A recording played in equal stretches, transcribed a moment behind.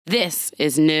This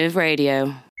is Nerve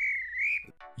Radio.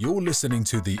 You're listening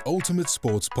to the Ultimate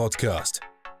Sports Podcast,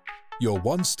 your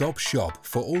one-stop shop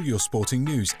for all your sporting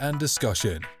news and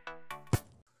discussion.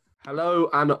 Hello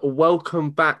and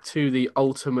welcome back to the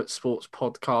Ultimate Sports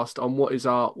Podcast on what is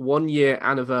our 1 year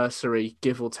anniversary,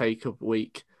 give or take a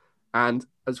week. And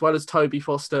as well as Toby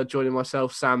Foster joining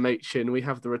myself, Sam Machin, we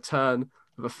have the return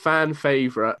of a fan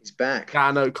favourite. He's back.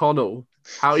 Dan O'Connell.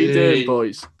 How are you doing,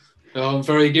 boys? Oh, I'm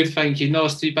very good, thank you.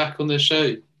 Nice to be back on the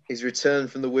show. He's returned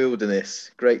from the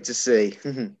wilderness. Great to see.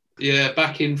 Yeah,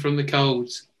 back in from the cold.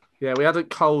 Yeah, we hadn't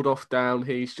cold off down.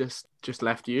 He's just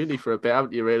left uni for a bit,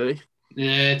 haven't you, really?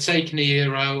 Yeah, taking a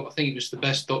year out, I think it was the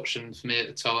best option for me at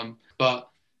the time. But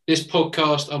this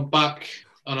podcast, I'm back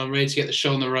and I'm ready to get the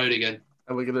show on the road again.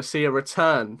 And we're going to see a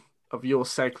return of your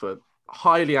segment,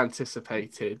 highly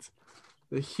anticipated,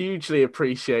 hugely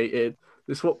appreciated.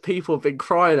 It's what people have been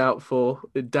crying out for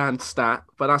in Dan's stat,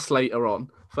 but that's later on.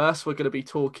 First, we're going to be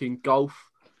talking golf,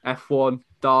 F1,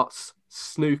 darts,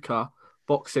 snooker,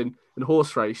 boxing and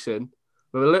horse racing,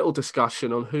 with a little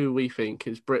discussion on who we think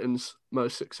is Britain's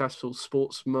most successful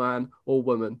sportsman or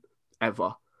woman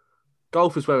ever.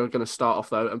 Golf is where we're going to start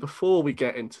off, though. And before we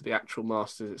get into the actual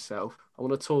Masters itself, I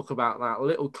want to talk about that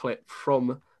little clip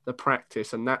from the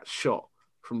practice and that shot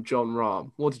from Jon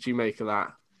Rahm. What did you make of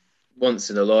that? Once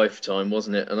in a lifetime,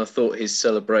 wasn't it? And I thought his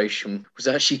celebration was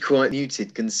actually quite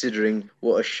muted considering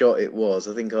what a shot it was.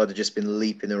 I think I'd have just been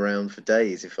leaping around for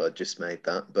days if I'd just made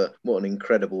that. But what an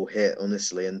incredible hit,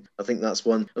 honestly. And I think that's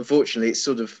one. Unfortunately,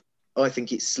 I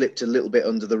think it slipped a little bit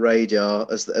under the radar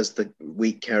as the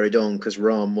week carried on because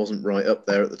Rahm wasn't right up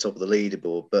there at the top of the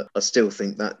leaderboard. But I still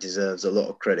think that deserves a lot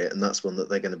of credit. And that's one that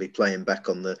they're going to be playing back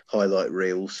on the highlight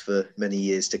reels for many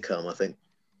years to come, I think.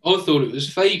 I thought it was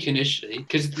fake initially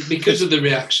because of the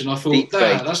reaction. I thought,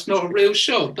 that's not a real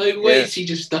shot. No way has he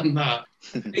just done that.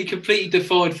 He completely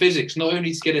defied physics, not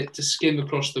only to get it to skim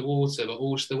across the water, but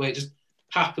also the way it just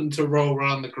happened to roll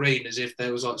around the green as if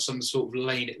there was like some sort of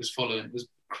lane it was following. It was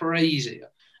crazy.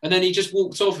 And then he just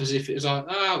walked off as if it was like,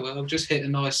 I'll just hit a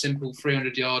nice, simple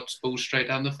 300-yard ball straight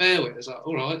down the fairway. It's like,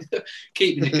 all right,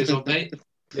 keep your knickers on, mate.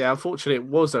 Yeah, unfortunately,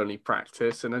 it was only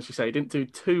practice. And as you say, he didn't do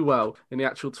too well in the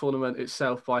actual tournament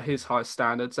itself by his high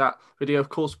standards. That video, of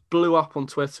course, blew up on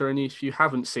Twitter. And if you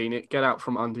haven't seen it, get out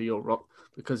from under your rock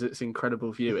because it's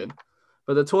incredible viewing.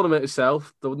 But the tournament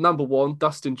itself, the number one,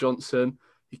 Dustin Johnson,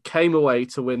 he came away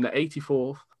to win the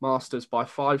 84th Masters by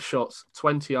 5 shots,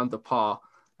 20 under par.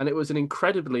 And it was an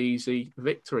incredibly easy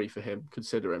victory for him,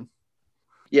 considering.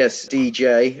 Yes,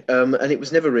 DJ, and it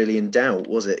was never really in doubt,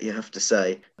 was it? You have to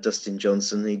say, Dustin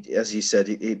Johnson. As you said,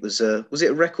 it was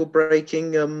it a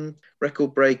record-breaking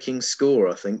score?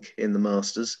 I think in the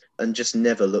Masters, and just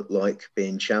never looked like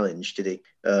being challenged, did he?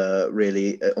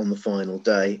 Really, on the final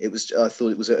day, I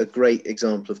thought it was a great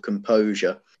example of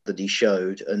composure that he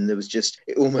showed, and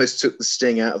it almost took the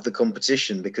sting out of the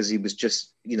competition because he was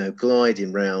just,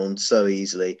 gliding round so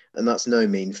easily, and that's no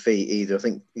mean feat either. I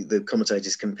think the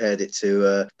commentators compared it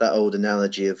to that old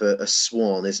analogy of a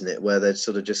swan, isn't it, where they're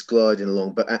sort of just gliding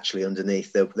along, but actually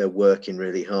underneath they're working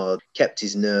really hard, kept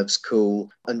his nerves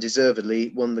cool, and deservedly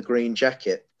won the green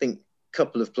jacket. I think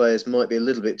couple of players might be a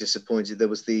little bit disappointed. There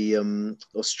was the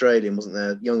Australian, wasn't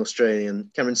there? Young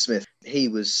Australian, Cameron Smith. He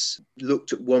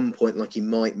looked at one point like he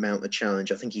might mount a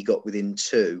challenge. I think he got within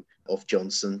 2 of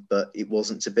Johnson, but it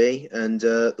wasn't to be. And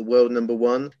the world number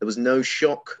one, there was no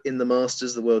shock in the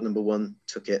Masters. The world number one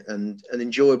took it, and an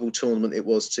enjoyable tournament it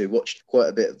was too. Watched quite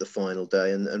a bit of the final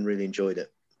day and really enjoyed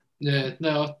it. Yeah,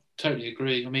 no, I totally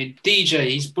agree. I mean, DJ,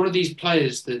 he's one of these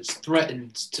players that's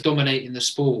threatened to dominate in the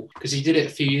sport because he did it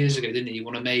a few years ago, didn't he? He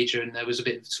won a major and there was a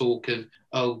bit of talk of,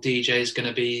 DJ is going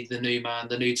to be the new man,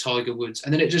 the new Tiger Woods.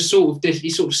 And then it just he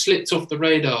sort of slipped off the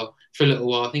radar for a little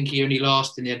while. I think he only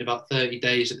lasted in the end about 30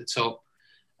 days at the top.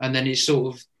 And then this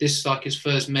is like his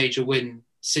first major win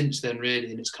since then, really.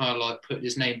 And it's kind of like putting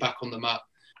his name back on the map.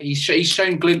 He's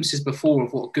shown glimpses before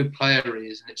of what a good player he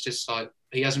is. And it's just like,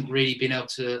 he hasn't really been able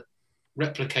to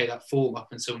replicate that form up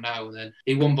until now, and then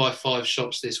he won by 5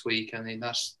 shots this week. I mean,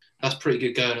 that's pretty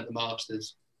good going at the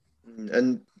Masters.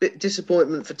 And bit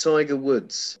disappointment for Tiger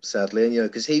Woods, sadly, and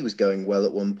because he was going well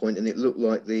at one point, and it looked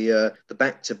like the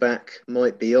back-to-back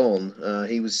might be on.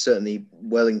 He was certainly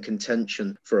well in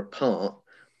contention for a part,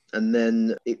 and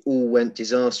then it all went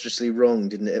disastrously wrong,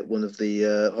 didn't it? At one of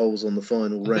the holes on the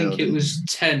final round. I think it was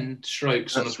 10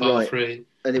 strokes on a par 3,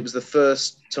 and it was the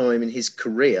first time in his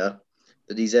career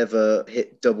that he's ever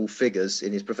hit double figures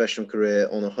in his professional career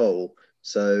on a hole.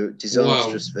 So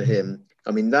disastrous for him.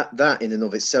 I mean, that in and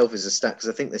of itself is a stat, because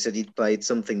I think they said he'd played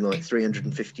something like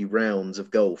 350 rounds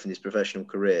of golf in his professional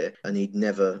career, and he'd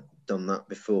never done that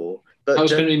before. But that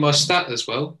was going to be my stat as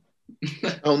well.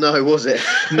 Oh no, was it?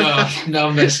 No,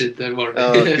 I'm messing. Don't worry.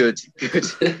 Oh, good.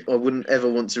 I wouldn't ever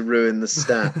want to ruin the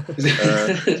stat. We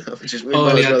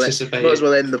might as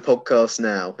well end the podcast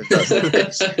now if that's the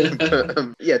case.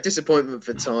 But, yeah, disappointment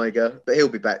for Tiger, but he'll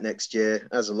be back next year,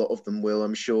 as a lot of them will,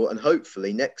 I'm sure. And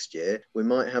hopefully next year we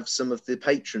might have some of the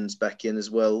patrons back in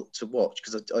as well to watch,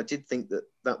 because I did think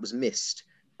that was missed.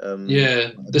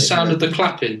 The sound of the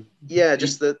clapping. Yeah,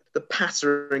 just the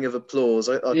pattering of applause.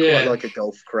 I quite like a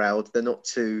golf crowd. They're not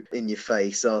too in your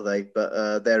face, are they?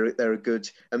 But they're a good.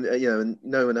 And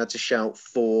no one had to shout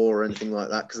for or anything like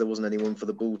that because there wasn't anyone for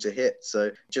the ball to hit.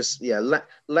 So just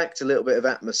lacked a little bit of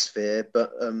atmosphere.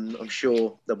 But I'm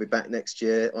sure they'll be back next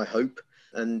year. I hope,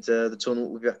 and the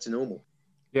tournament will be back to normal.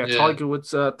 Yeah, Tiger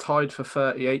Woods tied for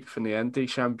 38th in the end.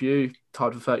 DeChambeau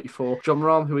tied for 34. John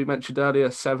Rahm, who we mentioned earlier,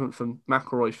 7th, and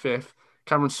McIlroy 5th.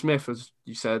 Cameron Smith, as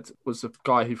you said, was the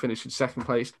guy who finished in second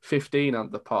place, 15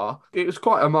 under par. It was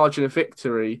quite a margin of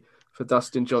victory for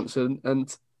Dustin Johnson.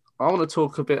 And I want to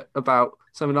talk a bit about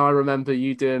something I remember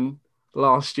you doing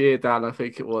last year, Dan, I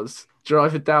think it was,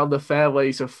 driving down the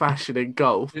fairways of fashion in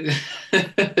golf.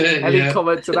 Any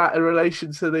comment to that in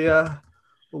relation to the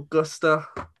Augusta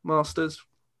Masters?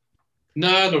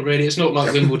 No, not really. It's not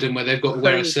like Wimbledon where they've got to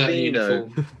wear a certain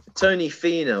uniform. Tony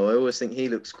Finau, I always think he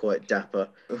looks quite dapper.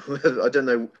 I don't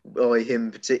know why him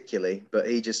particularly, but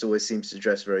he just always seems to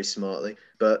dress very smartly.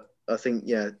 But I think,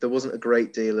 there wasn't a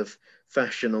great deal of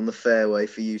fashion on the fairway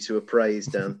for you to appraise,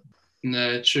 Dan.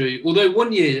 No, true. Although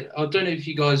one year, I don't know if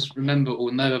you guys remember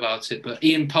or know about it, but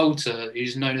Ian Poulter,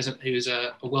 who's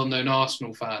a well-known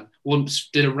Arsenal fan,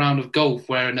 once did a round of golf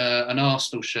wearing an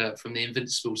Arsenal shirt from the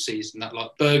Invincible season, that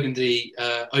like burgundy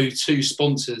 02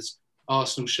 sponsors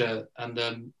Arsenal shirt,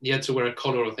 and he had to wear a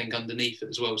collar, I think, underneath it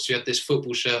as well. So he had this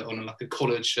football shirt on and like a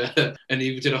collared shirt, and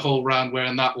he did a whole round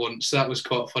wearing that one. So that was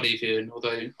quite funny viewing,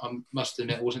 although I must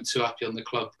admit I wasn't too happy on the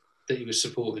club that he was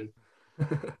supporting.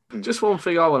 Just one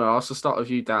thing I want to ask, to start with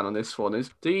you, Dan, on this one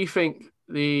is, do you think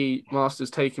the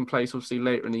Masters taking place obviously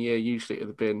later in the year, usually it would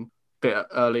have been a bit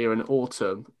earlier in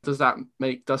autumn, does that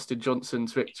make Dustin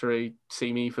Johnson's victory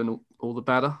seem even all the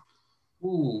better?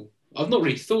 Ooh, I've not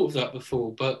really thought of that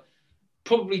before, but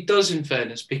probably does, in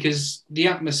fairness, because the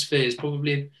atmosphere is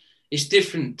probably, it's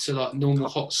different to like normal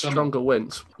hot summer. Stronger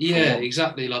winds. Yeah,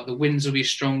 exactly. Like the winds will be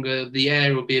stronger, the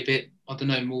air will be a bit, I don't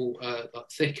know, more like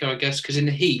thicker, I guess, because in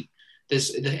the heat,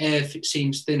 the air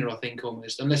seems thinner, I think,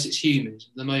 almost, unless it's humid.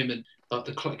 At the moment, like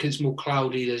because it's more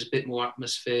cloudy, there's a bit more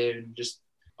atmosphere, and just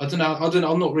I don't know.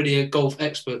 I'm not really a golf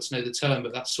expert to know the term,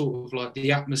 but that's sort of like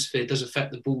the atmosphere does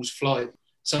affect the ball's flight.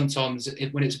 Sometimes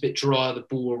when it's a bit drier, the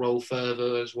ball will roll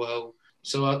further as well.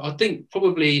 So I think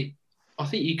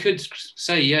you could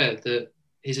say that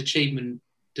his achievement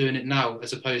doing it now,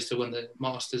 as opposed to when the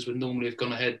Masters would normally have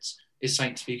gone ahead, is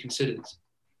something to be considered.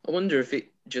 I wonder if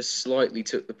it just slightly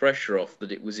took the pressure off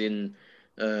that it was in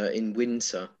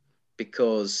winter,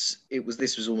 because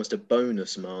this was almost a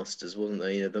bonus Masters, wasn't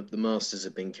there? The Masters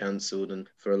had been cancelled, and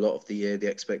for a lot of the year the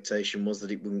expectation was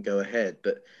that it wouldn't go ahead.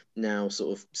 But now,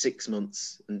 sort of 6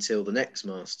 months until the next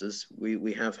Masters,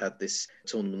 we have had this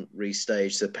tournament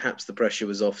restaged, so perhaps the pressure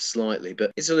was off slightly.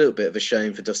 But it's a little bit of a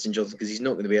shame for Dustin Johnson, because he's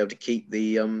not going to be able to keep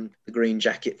the green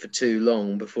jacket for too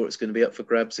long before it's going to be up for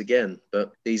grabs again.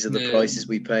 But these are the prices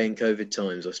we pay in COVID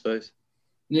times, I suppose.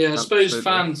 Yeah, I suppose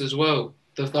fans as well.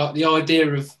 The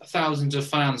idea of thousands of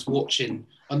fans watching,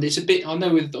 and it's a bit, I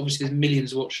know with obviously there's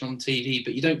millions watching on TV,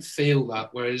 but you don't feel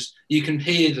that, whereas you can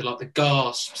hear the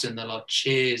gasps and the like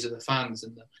cheers of the fans,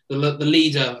 and the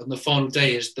leader on the final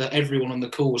day is that everyone on the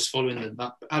call was following them.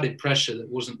 That added pressure that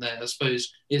wasn't there. I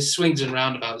suppose it swings and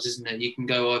roundabouts, isn't it? You can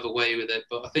go either way with it,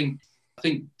 but I think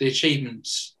the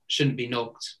achievements shouldn't be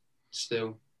knocked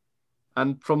still.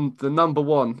 And from the number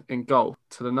one in golf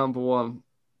to the number one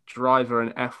driver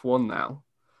in F1 now,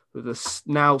 with a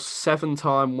now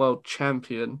 7-time world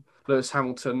champion, Lewis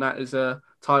Hamilton. That is a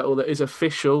title that is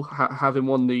official, having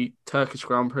won the Turkish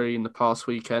Grand Prix in the past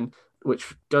weekend,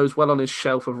 which goes well on his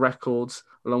shelf of records,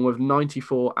 along with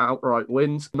 94 outright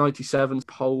wins, 97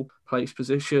 pole place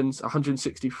positions,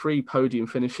 163 podium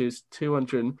finishes,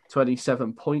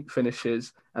 227 point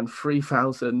finishes, and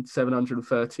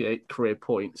 3,738 career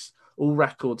points. All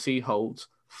records he holds,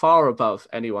 far above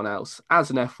anyone else. As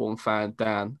an F1 fan,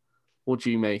 Dan, what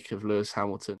do you make of Lewis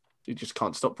Hamilton? He just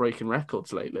can't stop breaking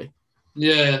records lately.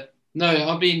 Yeah, no,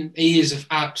 I mean, he is an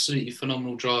absolutely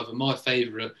phenomenal driver, my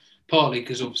favourite, partly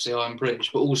because obviously I'm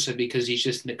British, but also because he's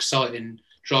just an exciting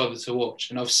driver to watch.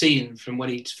 And I've seen from when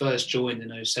he first joined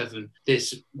in 07,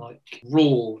 this like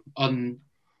raw,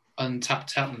 untapped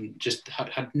talent. Just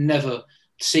had never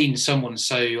seen someone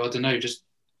so, I don't know, just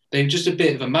they were just a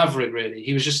bit of a maverick, really.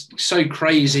 He was just so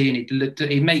crazy, and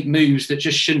he'd make moves that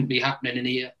just shouldn't be happening. And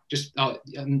he just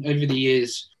and over the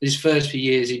years, his first few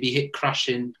years, he'd be hit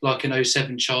crashing like in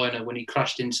 07 China when he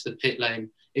crashed into the pit lane.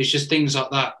 It's just things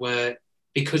like that where,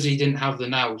 because he didn't have the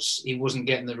nous, he wasn't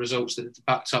getting the results that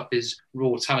backed up his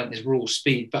raw talent, his raw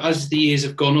speed. But as the years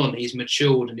have gone on, he's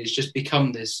matured and he's just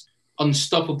become this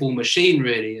unstoppable machine,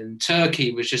 really. And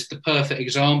Turkey was just the perfect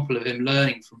example of him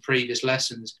learning from previous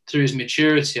lessons through his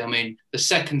maturity. I mean, the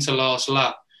second to last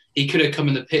lap, he could have come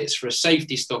in the pits for a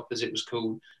safety stop, as it was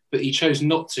called, but he chose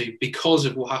not to because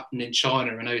of what happened in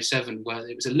China in 07, where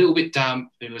it was a little bit damp,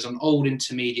 it was on old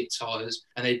intermediate tyres,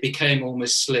 and they became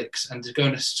almost slicks. And to go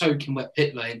in a soaking wet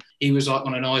pit lane, he was like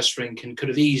on an ice rink and could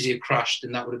have easily crashed,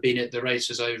 and that would have been it, the race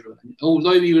was over. And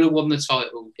although he would have won the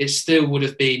title, it still would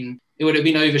have been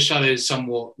overshadowed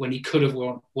somewhat when he could have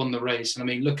won the race. And I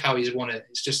mean, look how he's won it.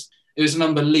 It was an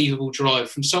unbelievable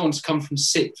drive from someone to come from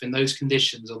sixth in those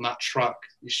conditions on that track.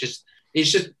 It's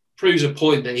just proves a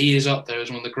point that he is up there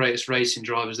as one of the greatest racing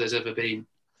drivers there's ever been.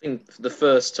 I think the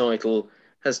first title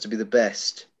has to be the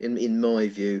best, in my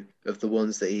view, of the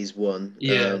ones that he's won.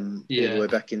 All the way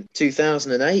back in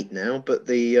 2008 now, but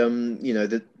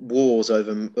the wars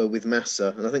over with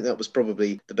Massa, and I think that was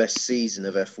probably the best season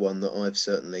of F1 that I've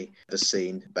certainly ever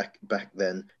seen back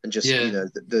then. And just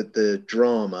the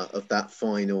drama of that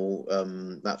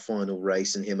final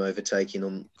race and him overtaking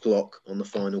on Glock on the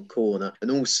final corner, and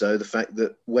also the fact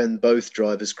that when both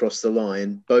drivers crossed the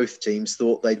line, both teams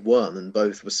thought they'd won and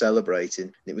both were celebrating.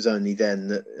 And it was only then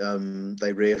that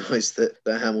they realised that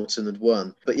Hamilton had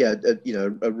won. But I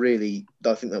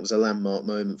think that was a landmark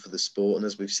moment for the sport. And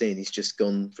as we've seen, he's just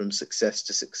gone from success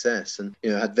to success, and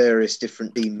had various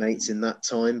different teammates in that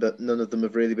time, but none of them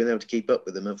have really been able to keep up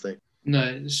with him, have they? No,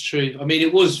 it's true. I mean,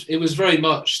 it was very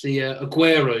much the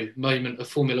Aguero moment of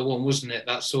Formula One, wasn't it?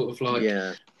 That sort of like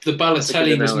the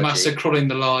Balotelli was massacring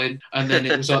the line, and then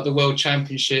it was like the World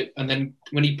Championship, and then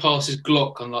when he passes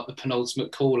Glock on like the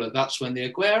penultimate corner, that's when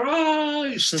the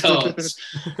Aguero starts,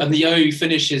 and the O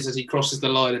finishes as he crosses the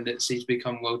line, and he's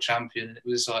become world champion. And it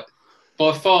was like,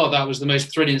 by far, that was the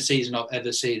most thrilling season I've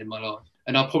ever seen in my life,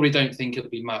 and I probably don't think it'll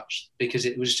be matched, because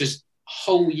it was just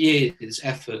whole year's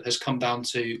effort has come down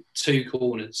to two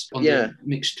corners on the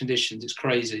mixed conditions. It's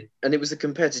crazy. And it was the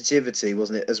competitivity,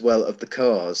 wasn't it, as well, of the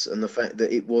cars, and the fact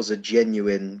that it was a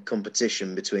genuine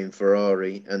competition between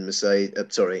Ferrari and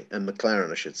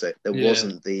McLaren, I should say. There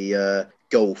wasn't the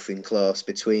gulf in class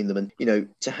between them. And,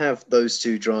 to have those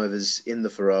two drivers in the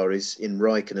Ferraris, in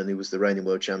Raikkonen, who was the reigning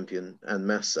world champion, and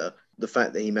Massa, the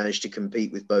fact that he managed to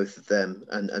compete with both of them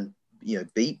and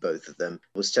beat both of them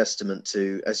was testament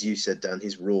to, as you said, Dan,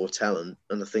 his raw talent.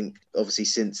 And I think obviously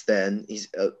since then, he's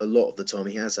a lot of the time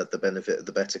he has had the benefit of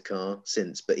the better car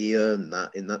since, but he earned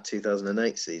that in that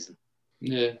 2008 season.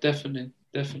 Yeah, definitely.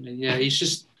 Yeah, he's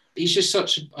just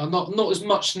such not as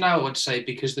much now, I'd say,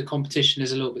 because the competition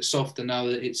is a little bit softer now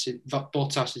that it's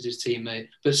Bottas is his teammate.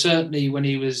 But certainly when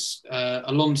he was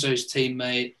Alonso's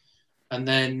teammate, and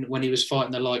then when he was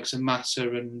fighting the likes of Massa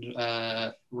and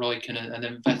Raikkonen, and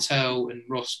then Vettel and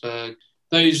Rosberg,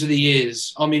 those are the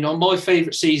years. I mean, on my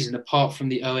favourite season, apart from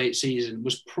the 08 season,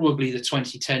 was probably the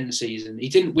 2010 season. He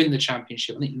didn't win the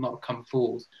championship. I think he might have come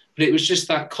fourth. But it was just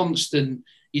that constant,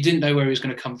 you didn't know where he was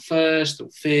going to come first or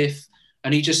fifth.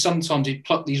 And he'd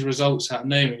pluck these results out of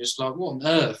nowhere, just like, what on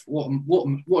earth?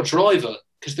 What a driver?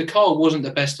 Because the car wasn't the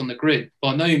best on the grid,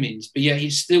 by no means. But yet he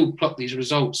still plucked these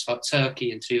results, like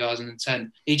Turkey in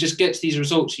 2010. He just gets these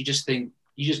results. You just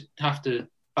have to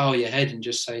bow your head and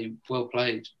just say, well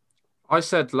played. I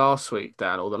said last week,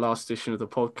 Dan, or the last edition of the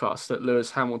podcast, that Lewis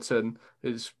Hamilton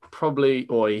is probably,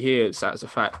 or he hears that as a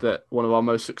fact, that one of our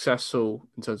most successful,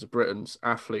 in terms of Britain's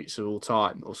athletes of all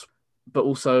time, but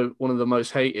also one of the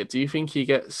most hated. Do you think he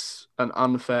gets an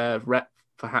unfair rep,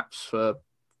 perhaps, for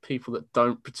people that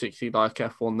don't particularly like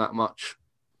F1 that much?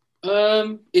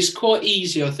 It's quite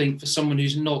easy, I think, for someone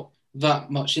who's not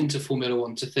that much into Formula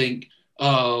One to think,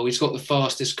 oh, he's got the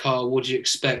fastest car, what do you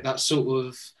expect? That sort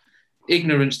of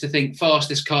ignorance to think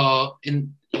fastest car,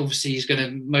 obviously he's going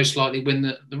to most likely win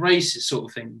the races, sort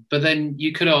of thing. But then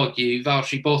you could argue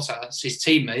Valtteri Bottas, his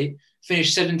teammate,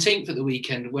 finished 17th at the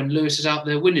weekend when Lewis is out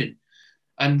there winning.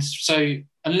 And so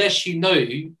unless you know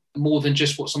more than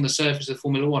just what's on the surface of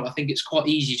Formula One, I think it's quite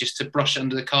easy just to brush it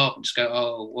under the carpet and just go,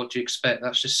 oh, what do you expect?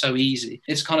 That's just so easy.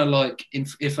 It's kind of like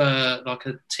if like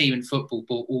a team in football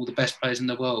bought all the best players in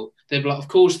the world, they'd be like, of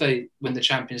course they win the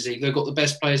Champions League. They've got the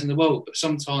best players in the world. But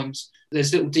sometimes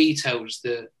there's little details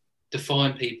that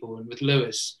define people. And with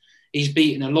Lewis, he's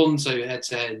beaten Alonso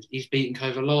head-to-head. He's beaten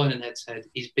Kovalainen head-to-head.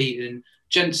 He's beaten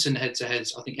Jensen head-to-head,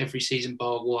 I think, every season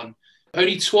bar one.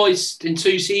 Only twice in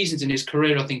 2 seasons in his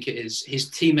career, I think it is, his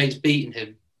teammates beating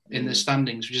him in the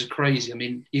standings, which is crazy. I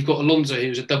mean, you've got Alonso, who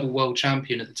was a double world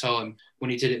champion at the time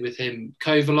when he did it with him.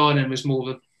 Kovalainen was more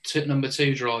of a number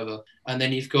 2 driver. And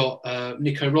then you've got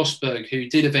Nico Rosberg, who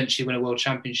did eventually win a world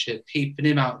championship, keeping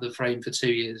him out of the frame for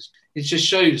 2 years. It just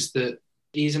shows that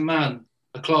he's a man,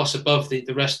 a class above the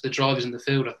rest of the drivers in the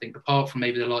field, I think, apart from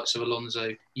maybe the likes of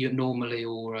Alonso normally,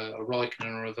 or a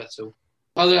Raikkonen or a Vettel.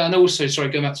 And also, sorry,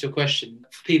 going back to your question,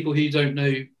 for people who don't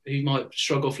know, who might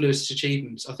shrug off Lewis's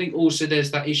achievements, I think also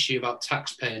there's that issue about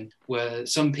tax paying, where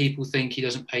some people think he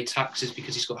doesn't pay taxes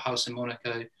because he's got a house in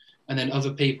Monaco, and then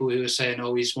other people who are saying,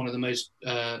 oh, he's one of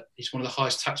the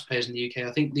highest taxpayers in the UK.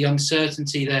 I think the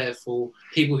uncertainty there for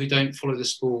people who don't follow the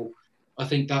sport, I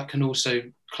think that can also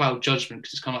cloud judgment,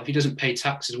 because it's kind of like, if he doesn't pay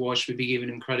taxes, why should we be giving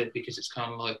him credit? Because it's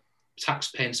kind of like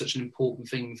tax paying such an important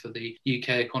thing for the UK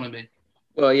economy.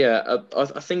 Well, yeah, I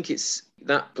think it's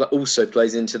that also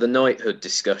plays into the knighthood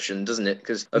discussion, doesn't it?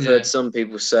 Because I've heard some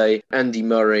people say Andy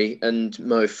Murray and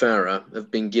Mo Farah have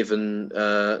been given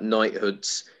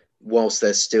knighthoods whilst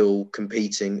they're still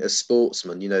competing as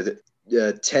sportsmen. You know, that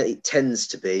it tends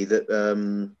to be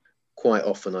that quite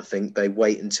often, I think, they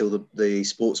wait until the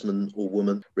sportsman or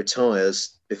woman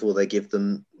retires before they give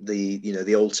them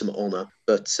the ultimate honour.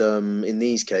 But in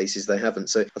these cases, they haven't.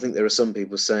 So I think there are some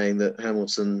people saying that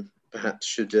Hamilton perhaps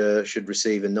should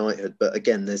receive a knighthood. But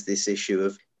again, there's this issue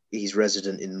of he's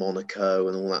resident in Monaco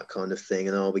and all that kind of thing.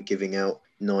 And are we giving out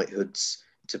knighthoods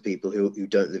to people who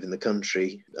don't live in the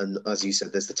country? And as you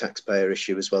said, there's the taxpayer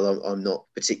issue as well. I'm not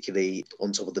particularly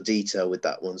on top of the detail with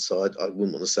that one, so I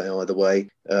wouldn't want to say either way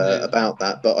about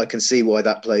that. But I can see why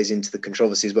that plays into the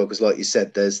controversy as well, because like you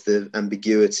said, there's the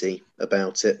ambiguity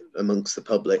about it amongst the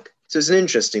public. So it's an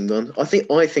interesting one. I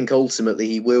think ultimately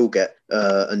he will get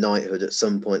a knighthood at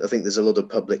some point. I think there's a lot of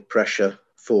public pressure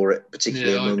for it,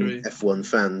 particularly among F1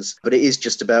 fans. But it is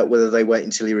just about whether they wait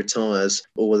until he retires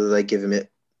or whether they give him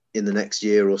it in the next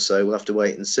year or so. We'll have to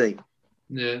wait and see.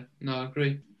 Yeah, no, I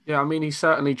agree. Yeah, I mean, he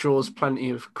certainly draws plenty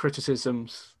of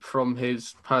criticisms from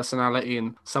his personality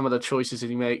and some of the choices that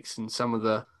he makes and some of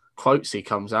the quotes he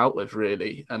comes out with,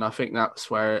 really. And I think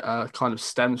that's where it kind of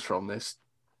stems from, this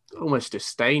almost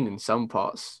disdain in some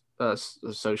parts of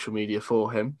social media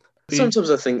for him. Sometimes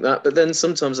I think that, but then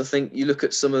sometimes I think you look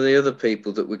at some of the other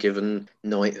people that were given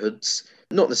knighthoods,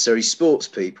 not necessarily sports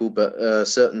people, but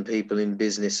certain people in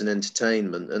business and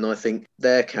entertainment. And I think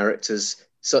their characters,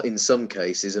 in some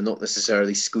cases, are not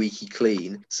necessarily squeaky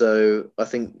clean. So I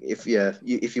think if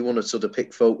you want to sort of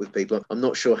pick fault with people, I'm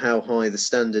not sure how high the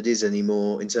standard is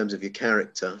anymore in terms of your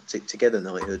character to get a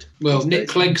knighthood. Well, Nick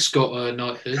Clegg's got a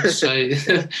knighthood, so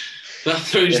that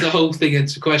throws the whole thing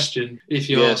into question, if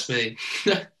you ask me.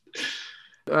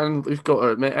 And we've got to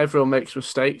admit, everyone makes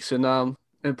mistakes, and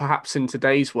perhaps in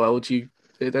today's world,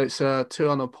 it's too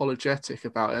unapologetic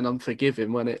about it and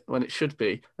unforgiving when it should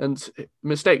be. And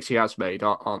mistakes he has made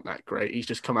aren't that great. He's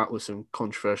just come out with some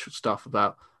controversial stuff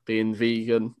about being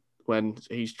vegan when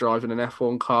he's driving an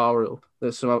F1 car. Or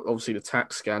there's some, obviously the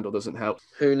tax scandal doesn't help.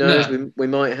 Who knows? No. We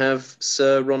might have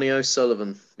Sir Ronnie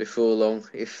O'Sullivan before long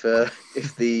if the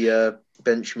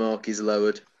benchmark is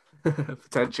lowered.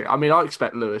 Potentially. I mean, I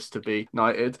expect Lewis to be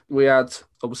knighted. We had,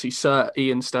 obviously, Sir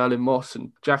Ian Sterling Moss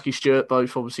and Jackie Stewart,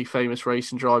 both obviously famous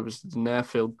racing drivers in their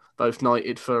field, both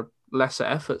knighted for lesser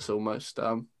efforts almost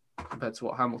compared to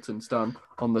what Hamilton's done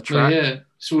on the track. Well, yeah.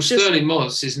 So Sterling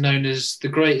Moss is known as the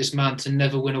greatest man to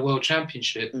never win a world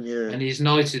championship, and he's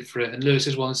knighted for it. And Lewis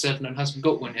has won 7 and hasn't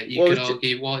got one yet. You could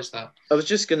argue, why is that? I was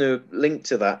just going to link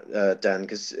to that, Dan,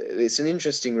 because it's an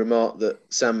interesting remark that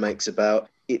Sam makes about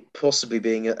it possibly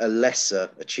being a lesser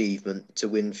achievement to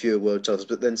win fewer world titles.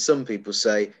 But then some people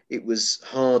say it was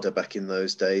harder back in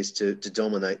those days to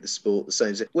dominate the sport the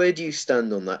same. So where do you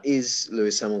stand on that? Is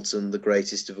Lewis Hamilton the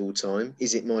greatest of all time?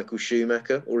 Is it Michael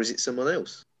Schumacher, or is it someone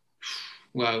else?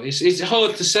 Well, it's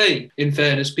hard to say, in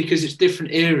fairness, because it's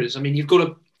different eras. I mean, you've got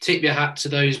to tip your hat to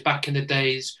those back in the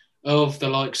days of the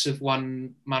likes of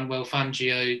Juan Manuel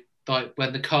Fangio, like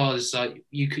when the cars, like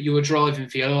you were driving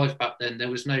for your life back then.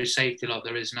 There was no safety like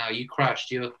there is now. You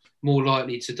crashed, you're more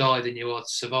likely to die than you are to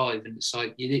survive. And it's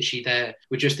like you're literally there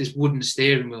with just this wooden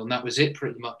steering wheel, and that was it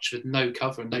pretty much, with no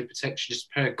cover and no protection, just a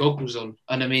pair of goggles on.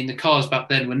 And I mean, the cars back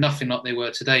then were nothing like they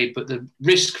were today, but the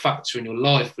risk factor in your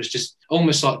life was just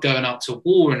almost like going out to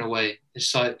war in a way.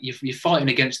 It's like you're fighting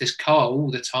against this car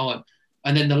all the time.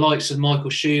 And then the likes of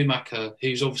Michael Schumacher,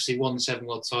 who's obviously won 7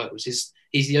 world titles,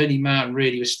 he's the only man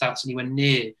really with stats anywhere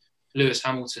near Lewis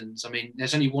Hamilton's. I mean,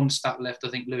 there's only one stat left I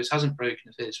think Lewis hasn't broken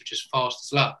of his, which is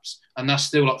fastest laps. And that's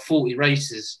still like 40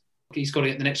 races. He's got to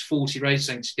get the next 40 races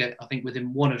to get, I think,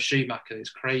 within one of Schumacher. It's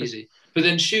crazy. But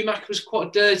then Schumacher was quite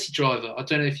a dirty driver. I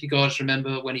don't know if you guys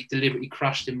remember when he deliberately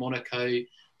crashed in Monaco.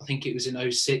 I think it was in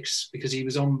 2006 because he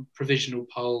was on provisional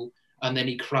pole and then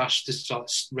he crashed to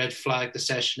start red flag the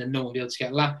session and no one would be able to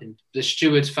get lapping. The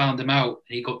stewards found him out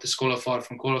and he got disqualified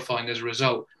from qualifying as a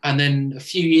result. And then a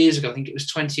few years ago, I think it was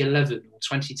 2011 or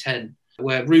 2010,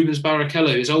 where Rubens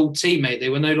Barrichello, his old teammate, they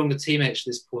were no longer teammates at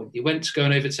this point. He went to go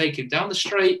and overtake him down the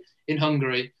straight in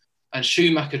Hungary and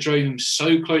Schumacher drove him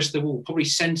so close to the wall, probably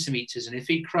centimetres, and if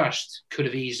he crashed, could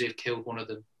have easily have killed one of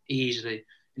them, easily.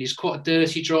 And he's quite a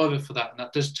dirty driver for that, and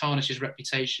that does tarnish his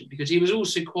reputation because he was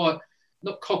also quite,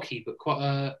 not cocky, but quite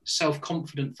a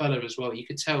self-confident fella as well. You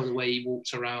could tell the way he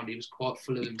walked around, he was quite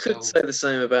full of himself. Could say the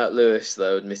same about Lewis,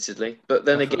 though, admittedly. But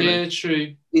then again, yeah,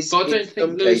 true. But I don't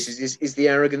think Lewis... cases, is the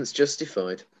arrogance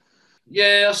justified?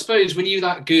 Yeah, I suppose when you're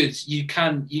that good,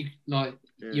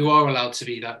 you are allowed to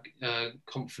be that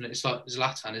confident. It's like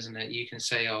Zlatan, isn't it? You can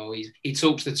say, oh, he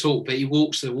talks the talk, but he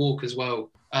walks the walk as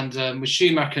well. And with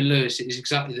Schumacher and Lewis, it is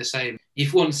exactly the same.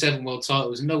 You've won 7 world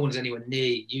titles and no one's anywhere near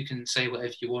you. You can say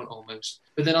whatever you want almost.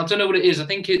 But then I don't know what it is. I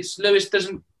think it's Lewis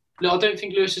doesn't... I don't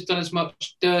think Lewis has done as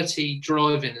much dirty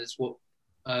driving as what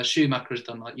Schumacher has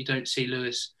done. Like, you don't see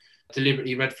Lewis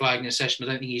deliberately red flagging a session.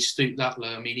 I don't think he's stooped that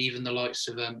low. I mean, even the likes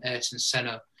of Ayrton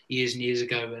Senna years and years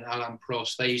ago and Alain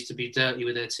Prost, they used to be dirty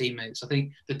with their teammates. I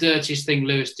think the dirtiest thing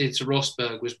Lewis did to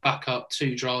Rosberg was back up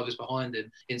 2 drivers behind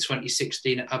him in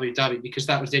 2016 at Abu Dhabi because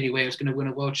that was the only way he was going to win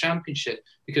a world championship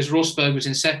because Rosberg was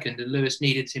in 2nd and Lewis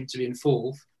needed him to be in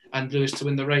 4th and Lewis to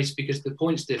win the race because the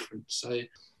points difference. So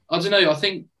I don't know. I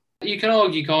think you can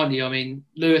argue, can't you? I mean,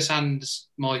 Lewis and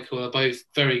Michael are both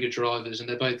very good drivers and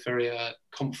they're both very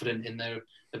confident in their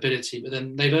ability, but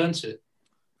then they've earned it.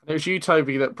 It was you,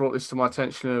 Toby, that brought this to my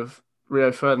attention of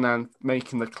Rio Ferdinand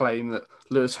making the claim that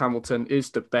Lewis Hamilton is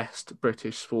the best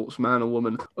British sportsman or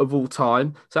woman of all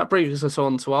time. So that brings us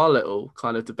on to our little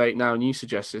kind of debate now, and you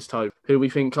suggest this, Toby, who we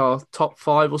think our top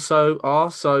 5 or so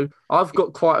are. So I've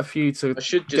got quite a few to I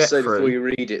should just say before you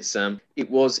read it, Sam,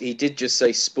 he did just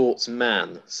say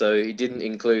sportsman, so he didn't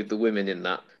include the women in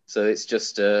that. So it's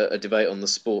just a debate on the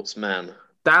sportsman.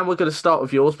 Dan, we're going to start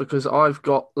with yours because I've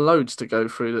got loads to go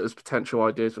through as potential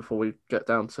ideas before we get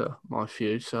down to my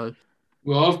few. So,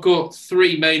 well, I've got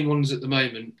 3 main ones at the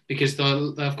moment because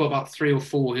I've got about 3 or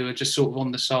 4 who are just sort of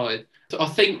on the side. I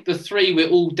think the 3 we're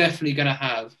all definitely going to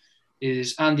have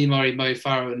is Andy Murray, Mo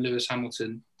Farah and Lewis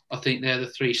Hamilton. I think they're the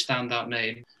 3 standout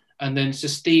names. And then so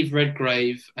Steve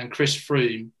Redgrave and Chris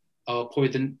Froome are probably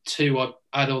the 2 I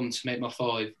add on to make my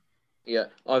 5. Yeah,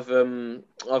 I've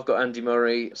got Andy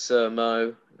Murray, Sir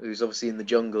Mo, who's obviously in the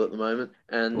jungle at the moment,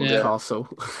 and the castle.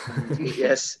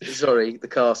 Yes, sorry, the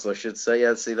castle, I should say.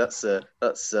 Yeah, see, that's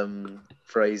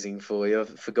phrasing for you.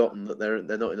 I've forgotten that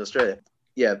they're not in Australia.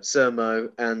 Yeah, Sir Mo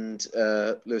and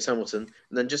Lewis Hamilton,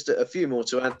 and then just a few more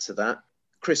to add to that.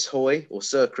 Chris Hoy or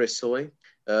Sir Chris Hoy.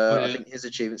 I think his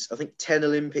achievements. I think 10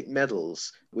 Olympic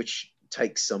medals, which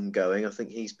takes some going. I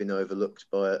think he's been overlooked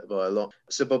by a lot.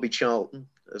 Sir Bobby Charlton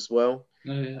as well,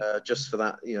 just for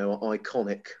that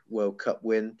iconic World Cup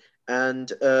win, and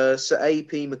Sir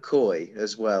A.P. McCoy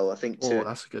as well. I think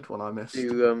that's a good one I missed.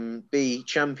 To be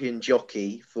champion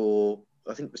jockey for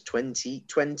I think it was 20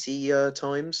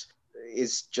 times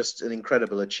is just an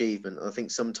incredible achievement. I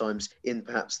think sometimes in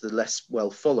perhaps the less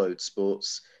well followed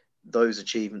sports, those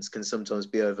achievements can sometimes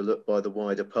be overlooked by the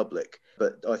wider public.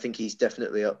 But I think he's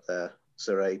definitely up there,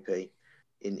 Sir AP,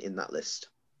 in that list.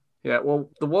 Yeah, well,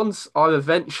 the ones I've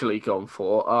eventually gone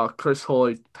for are Chris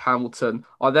Hoy, Hamilton.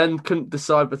 I then couldn't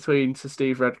decide between Sir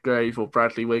Steve Redgrave or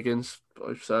Bradley Wiggins,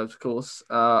 both served, of course.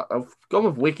 I've gone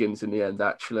with Wiggins in the end,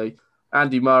 actually.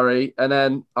 Andy Murray. And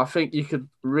then I think you could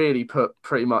really put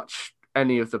pretty much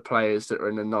any of the players that are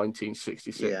in the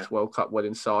 1966 World Cup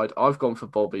winning side. I've gone for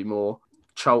Bobby Moore.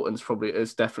 Charlton's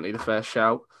is definitely the fair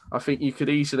shout. I think you could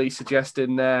easily suggest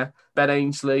in there Ben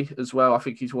Ainsley as well. I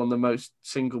think he's won the most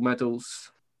single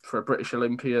medals for a British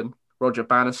Olympian. Roger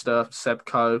Bannister, Seb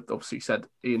Coe, obviously said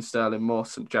Ian Sterling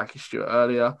Moss and Jackie Stewart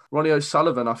earlier. Ronnie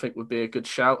O'Sullivan, I think, would be a good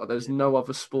shout. There's no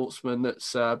other sportsman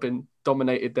that's been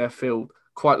dominated their field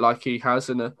quite like he has.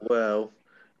 And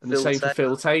the same for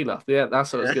Phil Taylor. Yeah,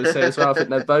 that's what I was going to say as well. I think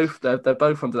they're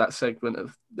both under that segment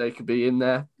of they could be in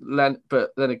there.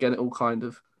 But then again, it all kind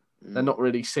of they're not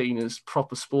really seen as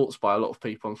proper sports by a lot of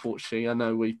people. Unfortunately, I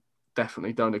know we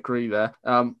definitely don't agree there.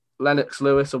 Lennox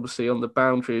Lewis, obviously on the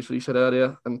boundary, as we said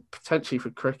earlier, and potentially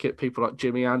for cricket, people like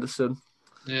Jimmy Anderson,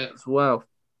 as well.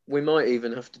 We might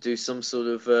even have to do some sort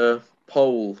of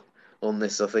poll on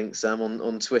this, I think, Sam,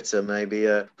 on Twitter, maybe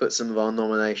put some of our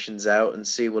nominations out and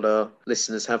see what our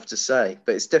listeners have to say.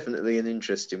 But it's definitely an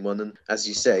interesting one. And as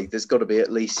you say, there's got to be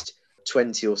at least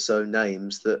 20 or so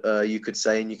names that you could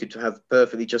say and you could have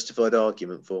perfectly justified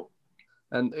argument for.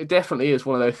 And it definitely is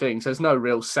one of those things. There's no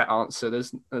real set answer.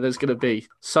 There's going to be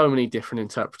so many different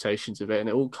interpretations of it, and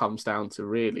it all comes down to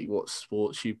really what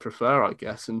sports you prefer, I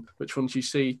guess, and which ones you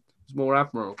see as more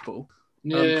admirable.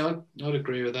 Yeah, I'd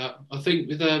agree with that. I think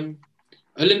with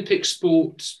Olympic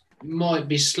sports might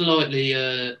be slightly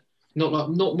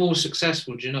not more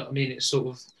successful. Do you know what I mean? It's sort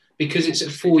of because it's a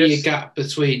 4-year gap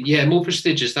between more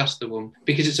prestigious. That's the one,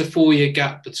 because it's a 4-year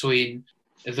gap between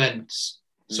events.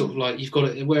 Sort of like you've got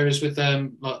it. Whereas with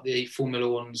like the Formula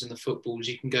Ones and the footballs,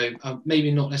 you can go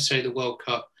maybe not necessarily the World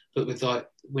Cup, but with like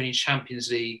winning Champions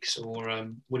Leagues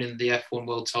or winning the F1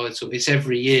 world title, it's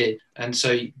every year. And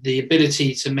so the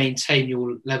ability to maintain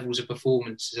your levels of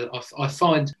performance, I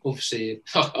find, obviously,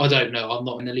 I don't know, I'm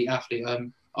not an elite athlete.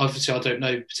 Obviously, I don't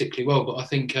know particularly well, but I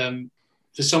think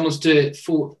for someone to do it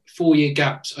 4-year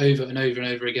gaps over and over and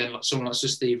over again, like someone like Sir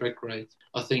Steve Redgrave,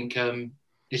 I think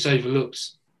it's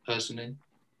overlooked, personally.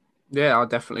 Yeah, I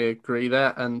definitely agree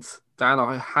there. And Dan,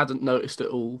 I hadn't noticed at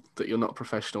all that you're not a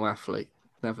professional athlete.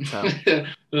 Never tell.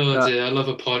 Oh dear, I love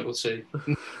a pint or two.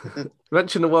 You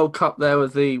mentioned the World Cup there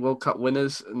with the World Cup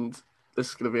winners, and this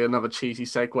is going to be another cheesy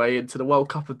segue into the World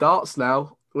Cup of Darts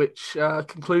now, which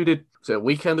concluded, was it a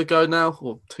weekend ago now,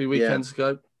 or 2 weekends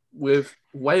ago, with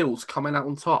Wales coming out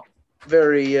on top.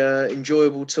 Very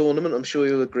enjoyable tournament. I'm sure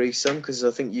you'll agree, Sam, because I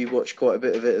think you watched quite a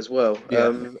bit of it as well.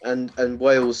 Yeah. And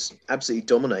Wales absolutely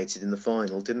dominated in the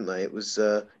final, didn't they? It was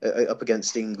up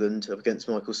against England, up against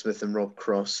Michael Smith and Rob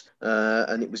Cross,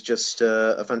 and it was just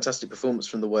a fantastic performance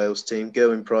from the Wales team.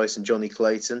 Gerwyn Price and Johnny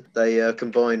Clayton, they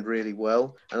combined really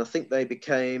well, and I think they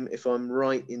became, if I'm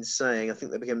right in saying, I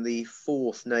think they became the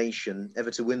 4th nation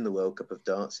ever to win the World Cup of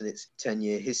Darts in its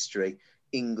 10-year history.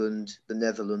 England, the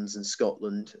Netherlands and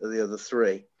Scotland are the other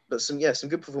 3. But some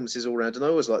good performances all round. And I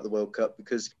always like the World Cup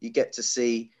because you get to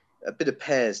see a bit of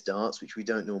pairs darts, which we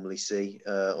don't normally see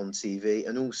on TV,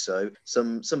 and also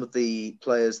some of the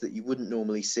players that you wouldn't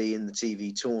normally see in the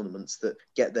TV tournaments that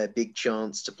get their big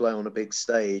chance to play on a big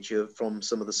stage from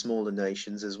some of the smaller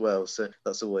nations as well. So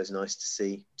that's always nice to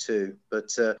see too.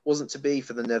 But wasn't to be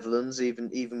for the Netherlands,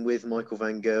 even with Michael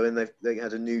van Gerwen. They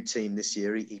had a new team this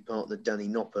year. He partnered Danny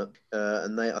Noppert,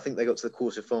 and I think they got to the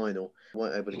quarter-final.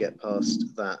 Weren't able to get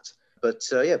past that. But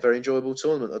very enjoyable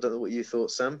tournament. I don't know what you thought,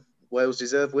 Sam. Wales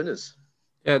deserve winners.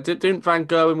 Yeah, didn't Van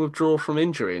Gerwen withdraw from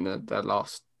injury in their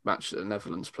last match that the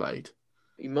Netherlands played?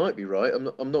 He might be right.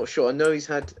 I'm not sure. I know he's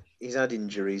had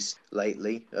injuries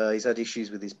lately. He's had issues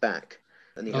with his back.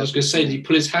 And I was going to say, did he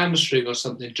pull his hamstring or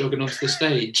something jogging onto the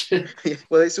stage?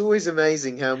 Well, it's always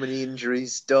amazing how many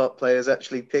injuries dart players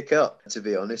actually pick up, to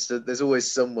be honest. There's always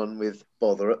someone with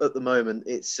bother. At the moment,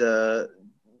 it's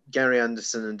Gary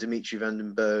Anderson and Dimitri van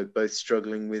den Berg both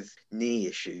struggling with knee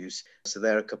issues. So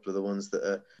they're a couple of the ones that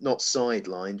are not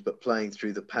sidelined, but playing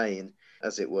through the pain,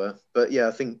 as it were. But yeah,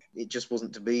 I think it just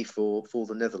wasn't to be for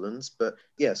the Netherlands. But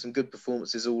yeah, some good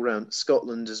performances all round.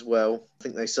 Scotland as well. I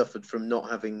think they suffered from not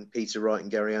having Peter Wright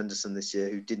and Gary Anderson this year,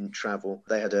 who didn't travel.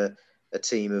 They had a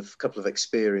team of a couple of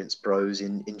experienced pros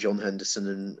in John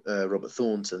Henderson and Robert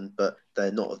Thornton, but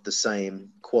they're not of the same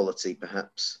quality,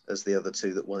 perhaps, as the other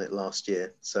 2 that won it last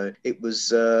year. So it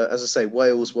was, as I say,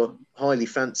 Wales were highly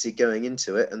fancied going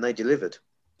into it, and they delivered.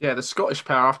 Yeah, the Scottish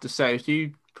pair, I have to say, if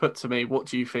you put to me, what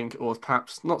do you think, or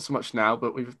perhaps not so much now,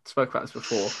 but we've spoken about this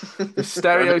before, the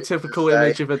stereotypical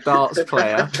image of a darts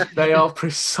player, they are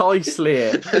precisely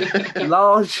it.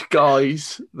 Large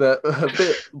guys that are a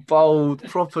bit bold,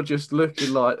 proper just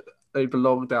looking like they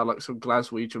belong down like some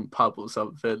Glaswegian pub or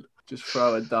something, just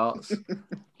throwing darts.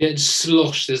 Getting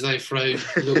sloshed as they throw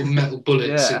little metal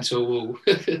bullets into a wall.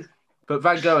 But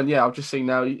Van Gerwen, I've just seen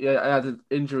now, he had an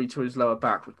injury to his lower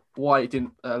back, why he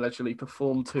didn't allegedly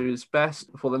perform to his best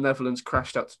before the Netherlands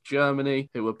crashed out to Germany,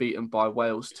 who were beaten by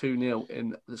Wales 2-0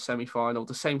 in the semi-final.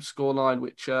 The same scoreline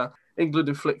which England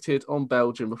inflicted on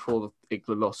Belgium before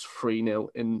England lost 3-0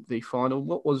 in the final.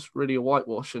 What was really a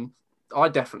whitewash, and I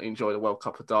definitely enjoy the World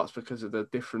Cup of Darts because of the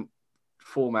different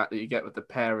format that you get with the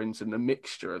pairings and the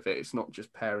mixture of it. It's not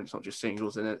just pairings, not just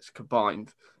singles, and it's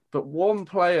combined. But one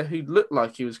player who looked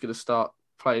like he was going to start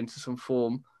playing to some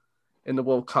form in the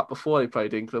World Cup before they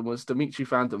played England was Dimitri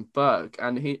van den Berg.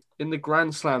 And he, in the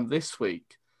Grand Slam this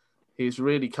week, he's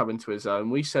really come into his own.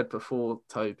 We said before,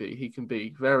 Toby, he can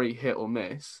be very hit or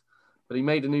miss, but he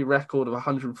made a new record of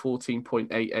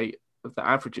 114.88 of the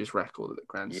averages record at the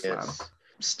Grand Slam.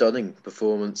 stunning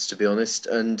performance, to be honest.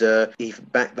 And he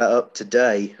backed that up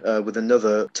today with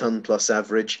another ton-plus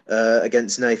average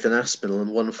against Nathan Aspinall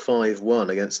and won 5-1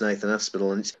 against Nathan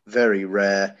Aspinall. And it's very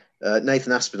rare.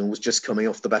 Nathan Aspinall was just coming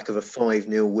off the back of a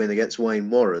 5-0 win against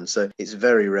Wayne Warren. So it's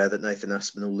very rare that Nathan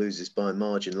Aspinall loses by a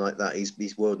margin like that.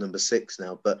 He's world number 6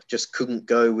 now, but just couldn't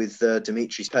go with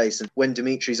Dimitri's pace. And when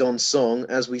Dimitri's on song,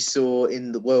 as we saw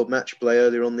in the World Match Play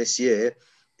earlier on this year,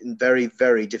 very,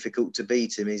 very difficult to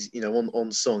beat him. He's,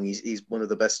 on song, he's one of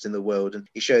the best in the world, and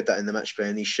he showed that in the match play,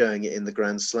 and he's showing it in the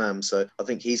Grand Slam. So I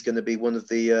think he's going to be one of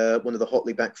the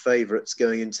hotly backed favourites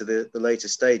going into the later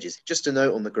stages. Just a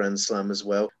note on the Grand Slam as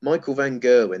well. Michael van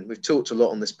Gerwen. We've talked a lot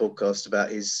on this podcast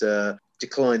about his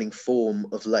declining form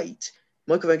of late.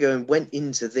 Michael van Gerwen went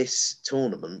into this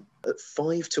tournament at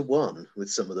 5-1 with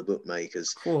some of the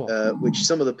bookmakers, which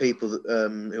some of the people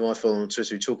who I follow on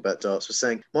Twitter who talk about darts were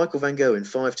saying Michael van Gerwen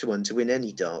 5-1 to win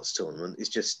any darts tournament is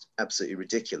just absolutely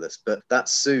ridiculous. But that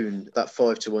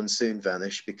 5-1 soon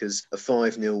vanished because a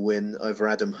 5-0 win over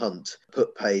Adam Hunt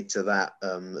put paid to that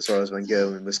as far as Van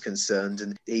Gerwen was concerned.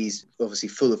 And he's obviously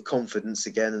full of confidence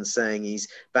again and saying he's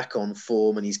back on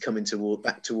form and he's coming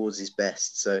back towards his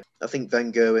best. So I think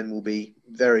Van Gerwen will be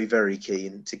very, very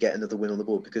keen to get another win on the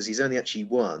board because he's only actually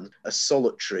won a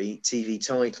solitary TV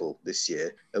title this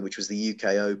year, which was the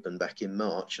UK Open back in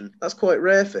March. And that's quite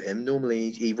rare for him.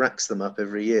 Normally he racks them up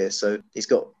every year. So he's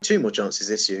got 2 more chances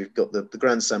this year. He's got the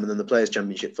Grand Slam and then the Players'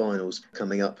 Championship finals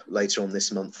coming up later on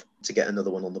this month to get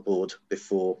another one on the board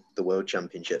before the World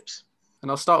Championships. And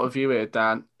I'll start with you here,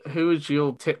 Dan. Who would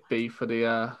your tip be for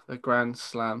the Grand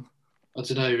Slam? I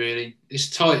don't know, really. It's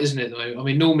tight, isn't it, though? I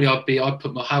mean, normally I'd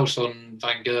put my house on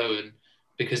Van Gerwen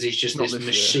because he's just this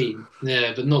machine.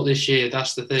 Yeah, but not this year.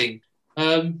 That's the thing.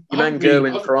 Van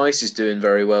Gerwen Price is doing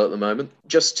very well at the moment.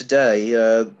 Just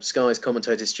today, Sky's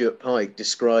commentator Stuart Pike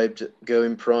described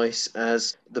Gerwen Price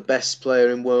as the best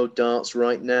player in world darts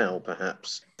right now,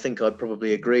 perhaps. I think I'd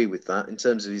probably agree with that in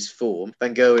terms of his form.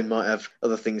 Van Gerwen might have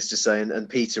other things to say, and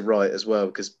Peter Wright as well,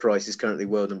 because Price is currently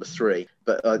world number 3.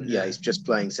 But he's just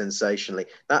playing sensationally.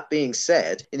 That being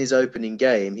said, in his opening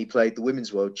game, he played the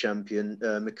women's world champion,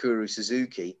 Mikuru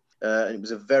Suzuki. And it was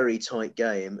a very tight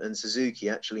game, and Suzuki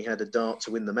actually had a dart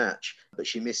to win the match, but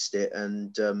she missed it,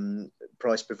 and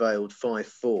Price prevailed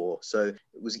 5-4. So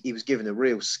he was given a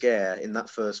real scare in that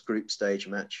first group stage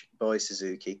match by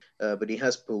Suzuki, but he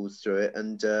has pulled through it.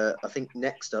 And I think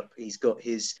next up he's got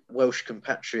his Welsh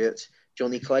compatriot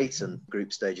Johnny Clayton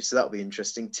group stages, so that'll be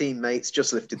interesting. Teammates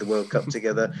just lifted the World Cup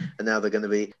together, and now they're going to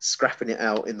be scrapping it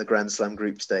out in the Grand Slam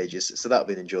group stages, so that'll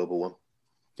be an enjoyable one.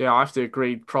 Yeah, I have to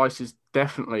agree. Price is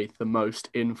definitely the most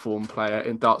informed player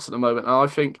in darts at the moment. And I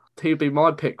think he'd be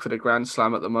my pick for the Grand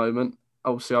Slam at the moment.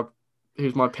 Obviously, he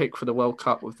was my pick for the World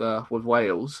Cup with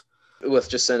Wales. Worth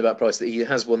just saying about Price that he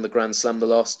has won the Grand Slam the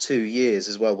last 2 years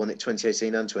as well, won it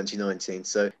 2018 and 2019.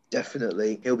 So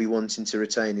definitely he'll be wanting to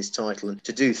retain his title, and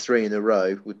to do 3 in a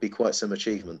row would be quite some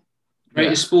achievement.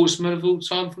 Greatest sportsman of all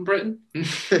time from Britain?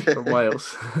 From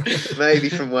Wales. Maybe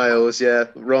from Wales, yeah.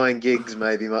 Ryan Giggs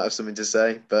maybe might have something to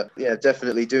say. But yeah,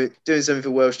 definitely doing something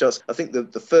for Welsh darts. I think the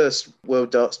first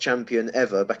World Darts champion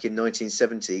ever back in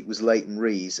 1970 was Leighton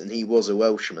Rees, and he was a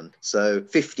Welshman. So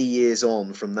 50 years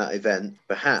on from that event,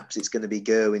 perhaps it's going to be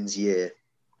Gerwen's year.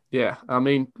 Yeah, I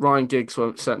mean, Ryan Giggs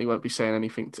certainly won't be saying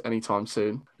anything anytime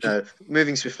soon. No,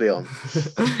 moving swiftly on.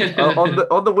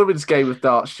 on the women's game of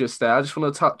darts just there, I just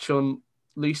want to touch on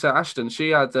Lisa Ashton.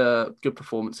 She had a good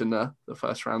performance in the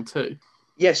first round too.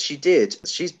 Yes, she did.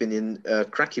 She's been in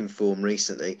cracking form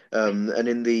recently. And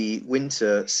in the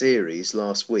winter series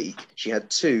last week, she had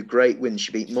 2 great wins.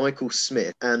 She beat Michael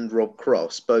Smith and Rob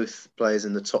Cross, both players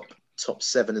in the top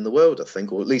 7 in the world, I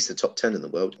think, or at least the top 10 in the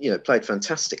world. Played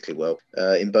fantastically well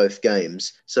in both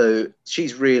games. So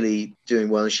she's really doing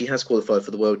well, and she has qualified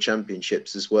for the World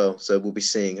Championships as well. So we'll be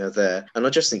seeing her there. And I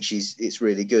just think it's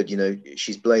really good.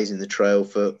 She's blazing the trail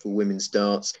for women's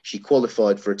darts. She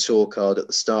qualified for a tour card at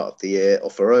the start of the year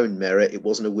off her own merit. It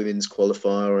wasn't a women's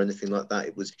qualifier or anything like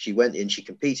that. She went in, she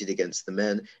competed against the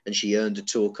men, and she earned a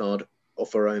tour card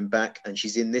off her own back. And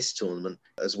she's in this tournament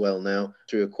as well now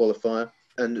through a qualifier.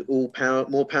 And more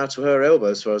power to her elbow,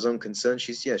 as far as I'm concerned.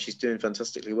 She's doing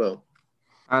fantastically well.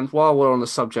 And while we're on the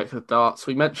subject of darts,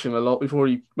 we mentioned him a lot. We've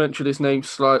already mentioned his name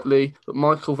slightly, but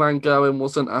Michael van Gerwen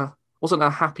wasn't a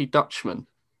happy Dutchman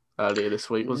earlier this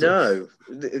week, was it? No,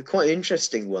 quite an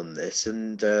interesting one, this,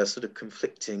 and sort of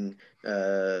conflicting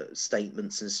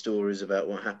statements and stories about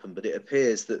what happened. But it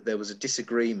appears that there was a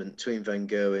disagreement between Van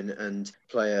Gerwen and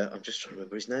player, I'm just trying to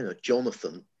remember his name,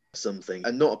 Jonathan something,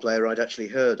 and not a player I'd actually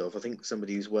heard of. I think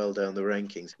somebody who's well down the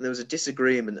rankings. And there was a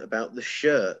disagreement about the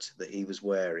shirt that he was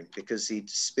wearing because he'd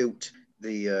spilt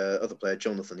the other player,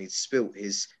 Jonathan, he'd spilt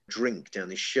his drink down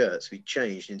his shirt, so he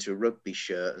changed into a rugby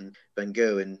shirt, and Van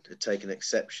Gogh had taken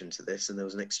exception to this, and there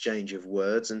was an exchange of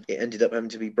words, and it ended up having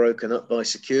to be broken up by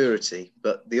security.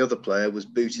 But the other player was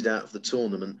booted out of the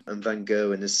tournament, and Van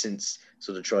Gogh has since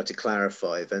sort of tried to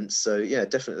clarify events. So yeah,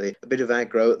 definitely a bit of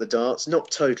aggro at the darts,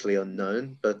 not totally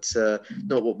unknown, but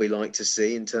not what we like to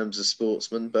see in terms of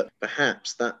Sportsman. But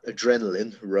perhaps that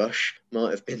adrenaline rush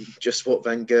might have been just what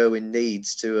Van Gogh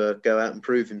needs to go out and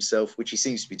prove himself, which he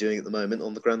seems to be doing at the moment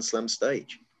on the Grand Slam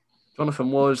stage.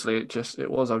 Jonathan Worsley, I've just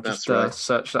right.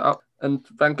 searched that up. And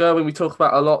Van Gerwen, we talk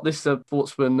about a lot. This is a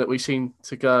sportsman that we seem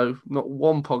to go not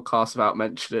one podcast without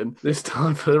mentioning. This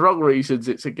time, for the wrong reasons,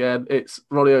 it's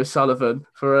Ronnie O'Sullivan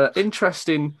for an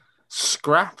interesting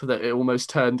scrap that it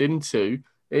almost turned into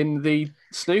in the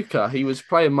snooker. He was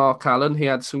playing Mark Allen. He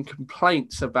had some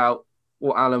complaints about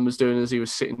what Allen was doing as he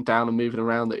was sitting down and moving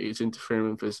around, that he was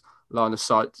interfering with his line of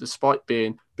sight, despite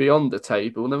being beyond the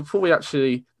table. And then before we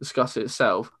actually discuss it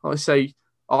itself, I say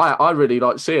I really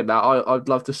like seeing that. I'd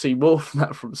love to see more from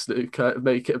that from snooker and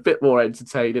make it a bit more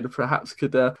entertaining, and perhaps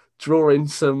could draw in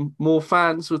some more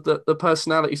fans with the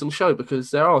personalities on the show, because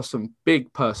there are some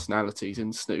big personalities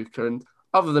in snooker. And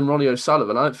other than Ronnie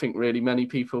O'Sullivan, I don't think really many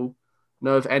people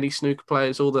know of any snooker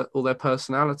players or their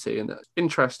personality, and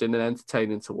interesting and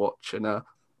entertaining to watch. And a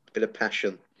bit of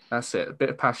passion. That's it. A bit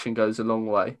of passion goes a long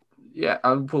way. Yeah,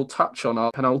 and we'll touch on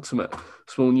our penultimate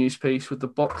small news piece with the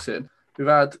boxing. We've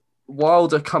had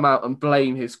Wilder come out and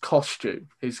blame his costume,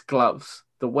 his gloves,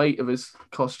 the weight of his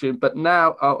costume. But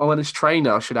now, and his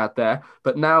trainer, I should add there,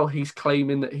 but now he's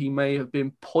claiming that he may have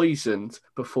been poisoned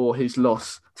before his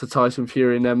loss to Tyson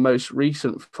Fury in their most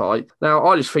recent fight. Now,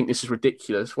 I just think this is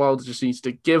ridiculous. Wilder just needs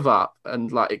to give up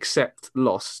and accept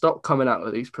loss. Stop coming out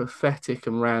with these pathetic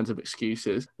and random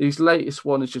excuses. His latest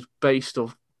one is just based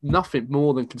off nothing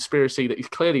more than conspiracy that he's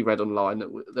clearly read online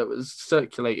that was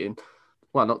circulating,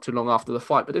 well, not too long after the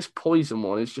fight. But this poison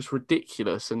one is just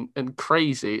ridiculous and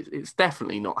crazy. It's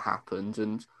definitely not happened.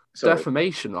 And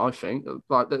defamation, I think.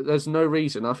 There's no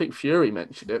reason, I think Fury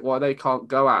mentioned it, why they can't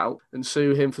go out and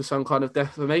sue him for some kind of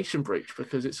defamation breach,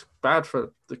 because it's bad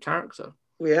for the character.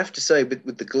 We have to say,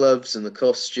 with the gloves and the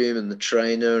costume and the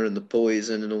trainer and the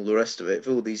poison and all the rest of it, if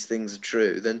all these things are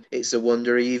true, then it's a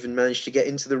wonder he even managed to get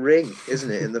into the ring, isn't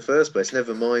it, in the first place?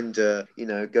 Never mind,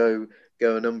 go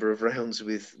a number of rounds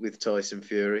with Tyson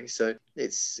Fury. So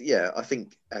it's, I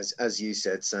think, as you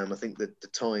said, Sam, I think that the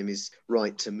time is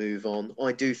right to move on.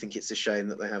 I do think it's a shame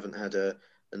that they haven't had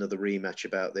another rematch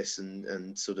about this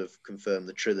and sort of confirm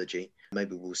the trilogy.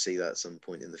 Maybe we'll see that at some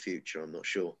point in the future, I'm not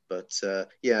sure. But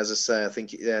as I say, I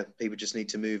think people just need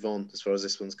to move on as far as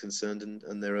this one's concerned,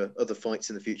 and there are other fights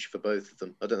in the future for both of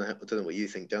them. I don't know what you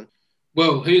think, Dan.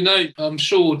 Well, who knows? I'm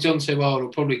sure Deontay Wilder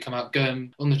will probably come out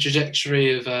going on the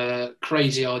trajectory of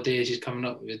crazy ideas he's coming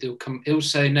up with. He'll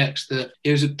say next that he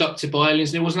was abducted by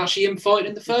aliens and it wasn't actually him fighting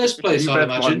in the first place, I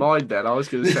imagine. My mind then. I was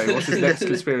going to say, what's his next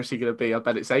conspiracy going to be? I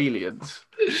bet it's aliens.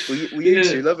 Well, you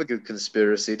two love a good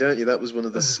conspiracy, don't you? That was one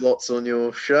of the slots on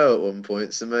your show at one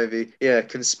point. So maybe,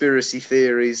 conspiracy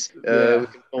theories. We can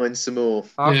find some more.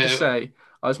 I have to say,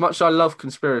 as much as I love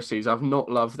conspiracies, I've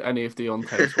not loved any of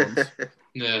Deontay's ones.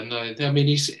 No. I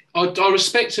mean, I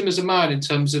respect him as a man in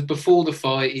terms of before the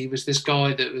fight, he was this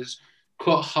guy that was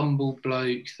quite a humble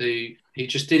bloke who he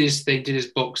just did his thing, did his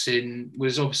boxing,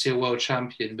 was obviously a world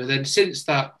champion. But then since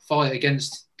that fight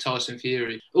against Tyson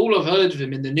Fury, all I've heard of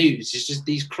him in the news is just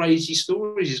these crazy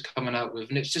stories he's coming out with.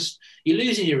 And it's just, you're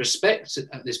losing your respect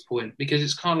at this point, because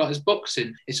it's kind of like as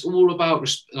boxing. It's all about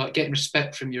getting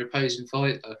respect from your opposing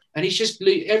fighter. And he's just,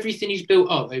 everything he's built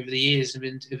up over the years of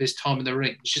his time in the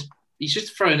ring, he's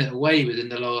just thrown it away within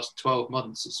the last 12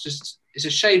 months. It's a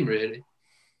shame, really.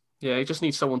 Yeah, he just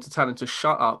needs someone to tell him to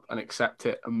shut up and accept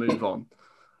it and move on.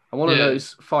 And one of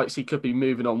those fights he could be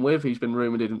moving on with, he's been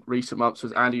rumoured in recent months,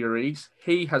 was Andy Ruiz.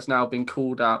 He has now been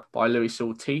called out by Luis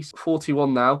Ortiz,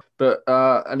 41 now, but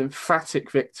an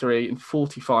emphatic victory in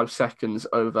 45 seconds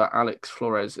over Alex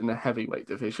Flores in the heavyweight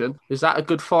division. Is that a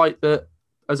good fight that,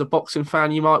 as a boxing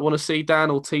fan, you might want to see,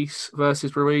 Dan? Ortiz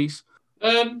versus Ruiz?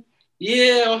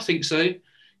 Yeah, I think so.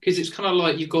 Because it's kind of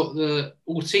like you've got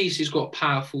Ortiz, who's got a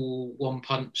powerful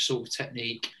one-punch sort of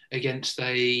technique against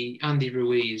Andy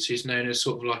Ruiz, who's known as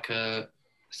sort of like a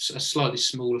slightly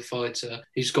smaller fighter,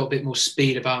 who's got a bit more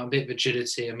speed about him, a bit of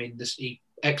agility. I mean, he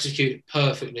executed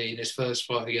perfectly in his first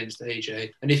fight against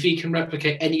AJ. And if he can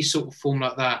replicate any sort of form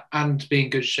like that and be in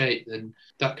good shape, then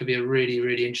that could be a really,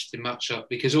 really interesting matchup.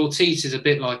 Because Ortiz is a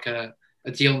bit like a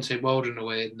Deontay Wilder in a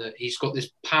way, in that he's got this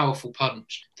powerful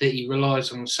punch that he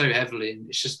relies on so heavily. And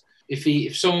it's just,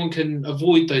 if someone can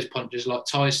avoid those punches like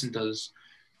Tyson does,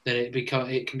 then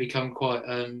it can become quite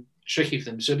tricky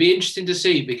for them. So it'd be interesting to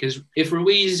see, because if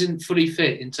Ruiz isn't fully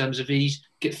fit in terms of he's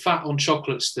get fat on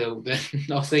chocolate still, then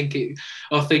I think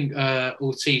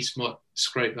Ortiz might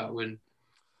scrape that win.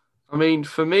 I mean,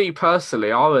 for me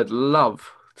personally, I would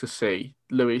love to see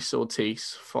Luis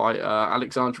Ortiz fight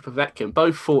Alexander Povetkin.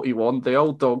 Both 41, the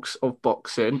old dogs of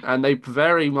boxing, and they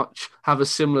very much have a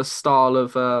similar style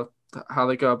of how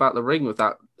they go about the ring with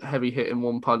that heavy hitting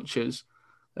one punches.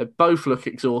 They both look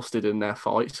exhausted in their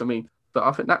fights. I mean, but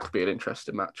I think that could be an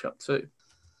interesting matchup too.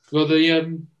 Well,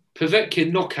 the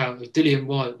Povetkin knockout of Dillian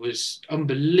White was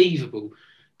unbelievable.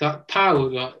 That power,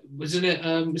 like, wasn't it?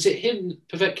 Was it him,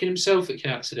 Povetkin himself, that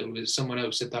came out to it, or was someone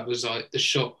else said that was like the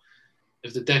shot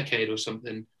of the decade or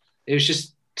something? It was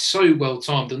just so well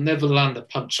timed. They'll never land a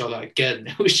punch like that again.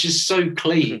 It was just so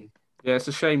clean. Yeah, it's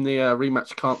a shame the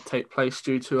rematch can't take place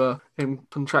due to him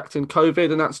contracting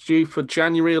COVID, and that's due for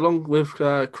January, along with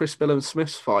Chris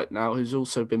Billam-Smith's fight now, who's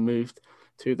also been moved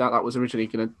to that. That was originally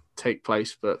going to take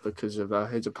place, but because of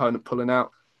his opponent pulling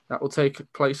out, that will take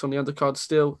place on the undercard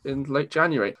still in late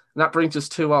January. And that brings us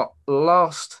to our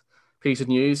last piece of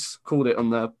news, called it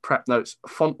on the prep notes,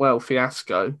 Fontwell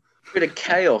fiasco. Bit of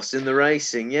chaos in the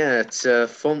racing, at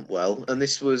Fontwell, and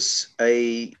this was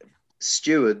a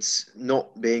stewards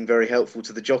not being very helpful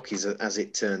to the jockeys, as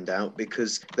it turned out,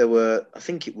 because there were, I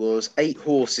think it was 8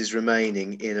 horses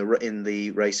remaining in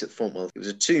the race at Fontwell. It was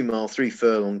a 2-mile,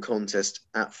 3-furlong contest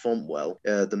at Fontwell,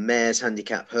 the mare's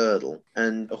handicap hurdle,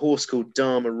 and a horse called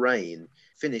Dharma Rain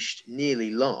finished nearly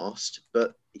last,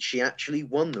 but she actually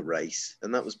won the race,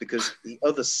 and that was because the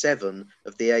other 7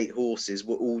 of the 8 horses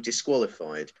were all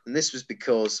disqualified. And this was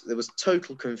because there was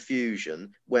total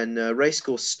confusion when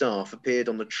racecourse staff appeared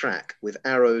on the track with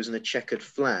arrows and a checkered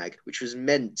flag, which was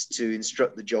meant to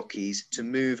instruct the jockeys to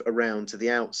move around to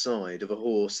the outside of a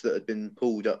horse that had been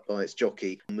pulled up by its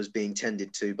jockey and was being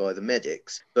tended to by the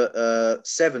medics. But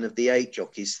 7 of the 8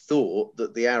 jockeys thought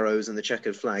that the arrows and the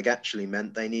checkered flag actually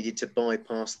meant they needed to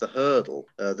bypass the hurdle,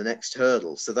 the next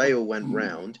hurdle. So they all went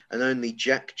round, and only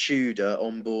Jack Tudor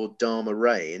on board Dharma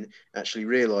Rain actually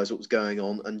realised what was going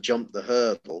on and jumped the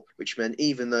hurdle, which meant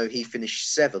even though he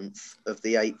finished 7th of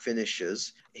the 8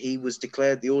 finishers, he was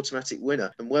declared the automatic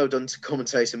winner. And well done to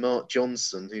commentator Mark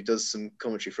Johnson, who does some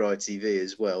commentary for ITV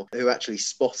as well, who actually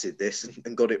spotted this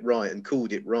and got it right and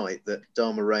called it right, that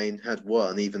Dharma Rain had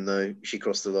won, even though she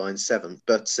crossed the line 7th.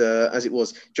 But as it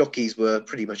was, jockeys were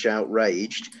pretty much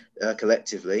outraged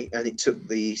collectively, and it took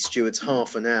the stewards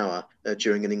half an hour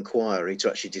during an inquiry to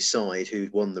actually decide who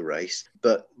won the race.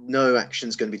 But no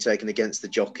action's going to be taken against the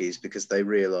jockeys, because they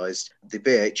realised the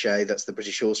BHA, that's the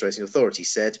British Horse Racing Authority,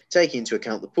 said, taking into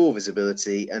account the poor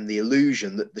visibility and the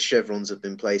illusion that the chevrons have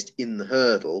been placed in the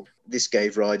hurdle, this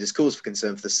gave riders cause for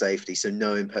concern for the safety, so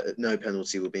no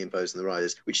penalty will be imposed on the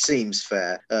riders, which seems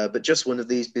fair. But just one of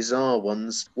these bizarre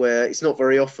ones where it's not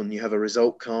very often you have a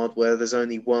result card where there's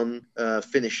only one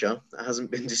finisher that hasn't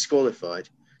been disqualified.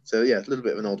 So, yeah, a little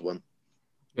bit of an odd one.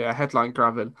 Yeah, headline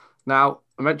grabbing. Now,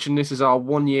 I mentioned this is our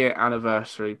 1-year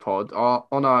anniversary pod.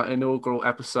 On our inaugural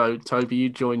episode, Toby, you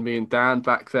joined me and Dan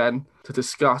back then to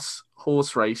discuss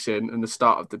horse racing and the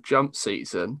start of the jump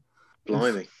season.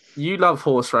 Blimey. You love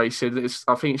horse racing.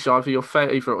 I think it's either your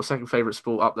favourite or second favourite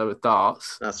sport, up there with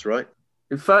darts. That's right.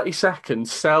 In 30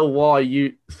 seconds, sell why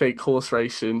you think horse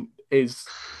racing is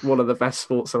one of the best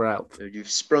sports around.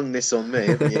 You've sprung this on me,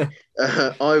 haven't you?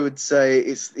 I would say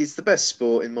it's the best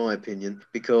sport, in my opinion,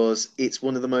 because it's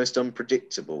one of the most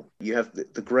unpredictable. You have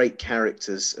the great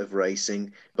characters of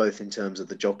racing, both in terms of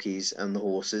the jockeys and the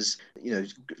horses. You know,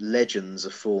 legends are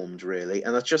formed, really.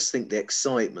 And I just think the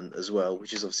excitement as well,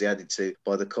 which is obviously added to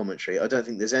by the commentary. I don't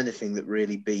think there's anything that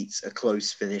really beats a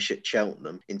close finish at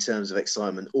Cheltenham in terms of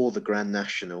excitement, or the Grand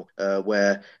National,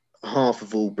 where half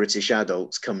of all British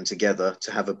adults come together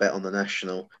to have a bet on the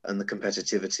national and the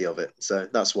competitivity of it. So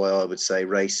that's why I would say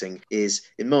racing is,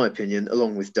 in my opinion,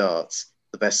 along with darts,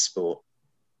 the best sport.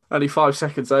 Only 5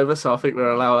 seconds over, so I think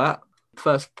we'll allow that.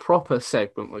 First proper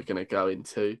segment we're going to go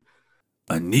into.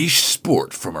 A niche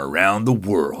sport from around the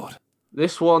world.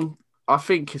 This one, I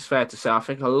think it's fair to say, I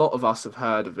think a lot of us have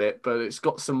heard of it, but it's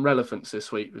got some relevance this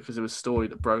week because there was a story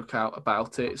that broke out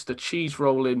about it. It's the cheese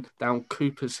rolling down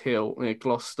Cooper's Hill near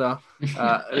Gloucester.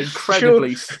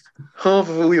 Incredibly... Sure, half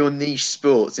of all your niche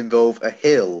sports involve a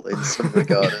hill in some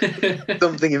regard.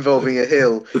 Something involving a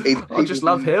hill. I just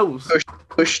love hills.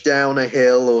 Push down a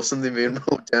hill, or something being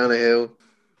rolled down a hill.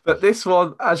 But this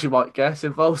one, as you might guess,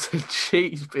 involves a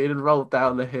cheese being rolled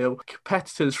down the hill.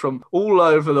 Competitors from all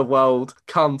over the world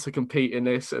come to compete in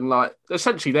this, and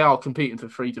essentially they are competing for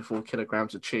 3 to 4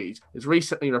 kilograms of cheese. It's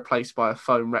recently replaced by a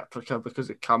foam replica because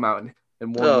it come out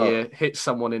in one year hit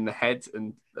someone in the head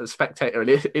and a spectator and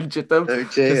injured them. Oh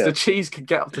Because dear. the cheese could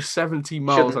get up to 70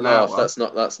 miles Shouldn't an laugh. hour.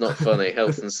 That's not funny.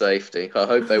 Health and safety. I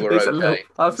hope they were It's a okay. little-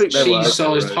 I think they were.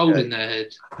 Cheese-sized Okay. hole in their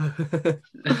head.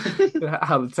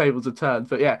 How the tables are turned.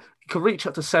 But yeah, you can reach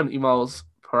up to 70 miles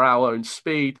per hour in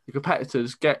speed. The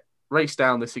competitors race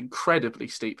down this incredibly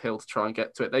steep hill to try and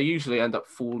get to it. They usually end up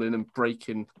falling and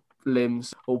breaking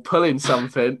limbs or pulling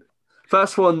something.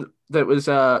 First one that was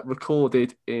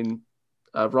recorded in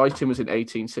writing was in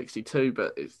 1862,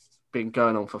 but it's been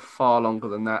going on for far longer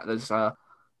than that. There's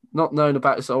not known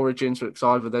about its origins, but it's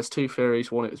either there's two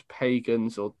theories. One, it was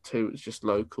pagans, or two, it was just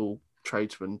local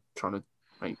tradesmen trying to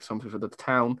make something for the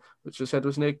town, which they said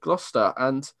was near Gloucester.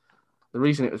 And the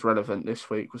reason it was relevant this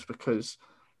week was because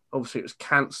obviously it was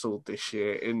cancelled this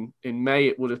year. In May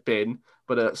it would have been,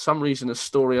 but some reason a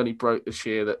story only broke this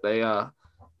year that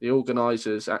the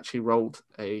organisers actually rolled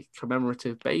a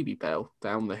commemorative baby bell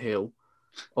down the hill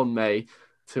on May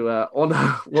to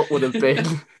honour what would have been.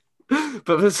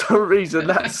 But for some reason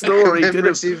that story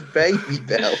Commemorative baby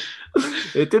bell.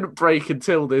 It didn't break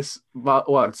until it's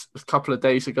a couple of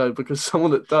days ago because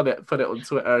someone that done it put it on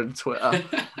Twitter, and Twitter,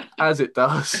 as it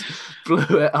does,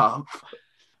 blew it up.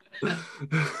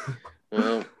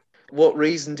 Well, what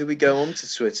reason do we go onto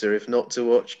Twitter if not to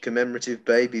watch commemorative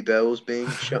baby bells being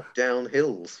shut down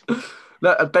hills?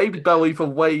 No, a baby bell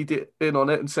even weighed in on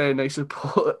it and saying they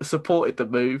supported the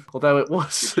move, although it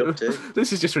was.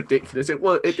 This is just ridiculous.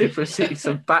 It did receive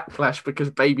some backlash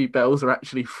because baby bells are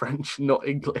actually French, not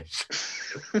English.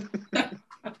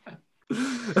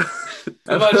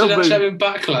 Imagine actually having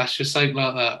backlash for something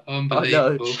like that.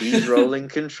 Unbelievable. Cheese rolling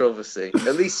controversy.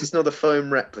 At least it's not a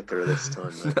foam replica this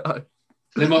time, though. No.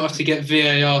 They might have to get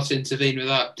VAR to intervene with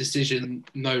that decision,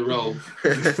 no roll.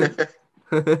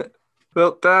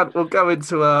 Well, Dan, we'll go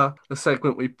into a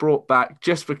segment we brought back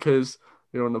just because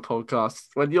you're on the podcast.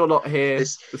 When you're not here,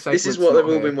 this is what they've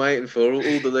all been waiting for. All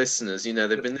the listeners,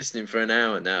 they've been listening for an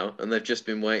hour now, and they've just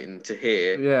been waiting to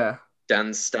hear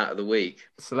Dan's stat of the week.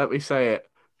 So let me say it.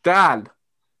 Dan,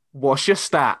 what's your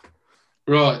stat?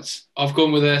 Right, I've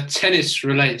gone with a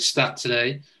tennis-related stat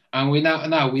today, and we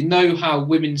know how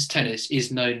women's tennis is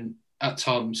known at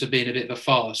times for being a bit of a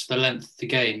farce, the length of the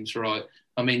games, right?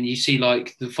 I mean, you see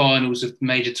like the finals of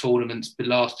major tournaments be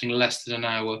lasting less than an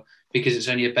hour because it's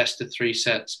only a best of 3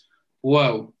 sets.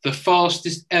 Well, the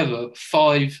fastest ever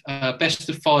best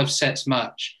of 5 sets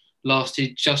match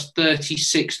lasted just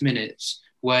 36 minutes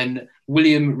when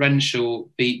William Renshaw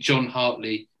beat John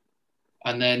Hartley.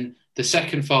 And then the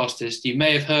second fastest, you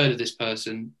may have heard of this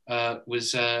person,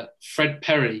 was Fred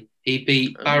Perry. He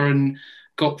beat Baron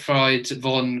Gottfried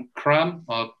von Kram.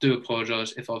 I do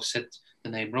apologise if I've said the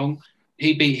name wrong.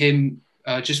 He beat him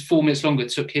just 4 minutes longer. It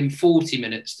took him 40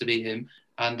 minutes to beat him.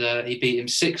 And he beat him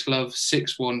 6-love,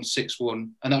 6-1, 6-1.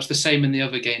 And that was the same in the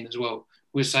other game as well.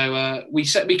 So we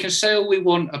can say all we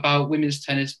want about women's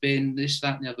tennis being this,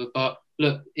 that and the other. But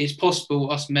look, it's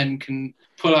possible us men can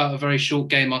pull out a very short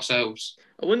game ourselves.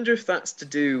 I wonder if that's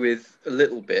a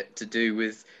little bit to do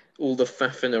with all the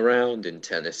faffing around in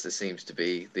tennis there seems to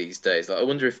be these days. Like, I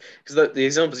wonder if, because the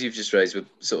examples you've just raised were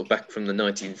sort of back from the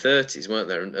 1930s, weren't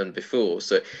there, and before.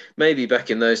 So maybe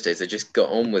back in those days they just got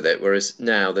on with it, whereas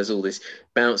now there's all this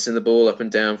bouncing the ball up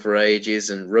and down for ages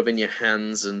and rubbing your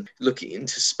hands and looking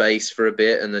into space for a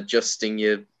bit and adjusting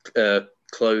your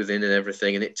clothing and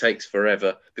everything, and it takes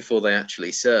forever before they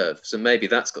actually serve. So maybe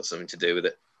that's got something to do with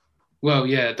it. Well,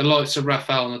 yeah, the likes of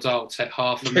Rafael Nadal take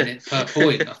half a minute per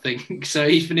point, I think. So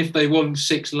even if they won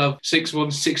 6-love, 6-1,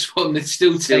 6-1, they'd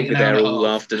still take an hour and a half. All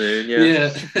afternoon,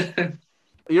 yeah.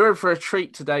 You're in for a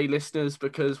treat today, listeners,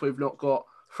 because we've not got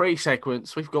 3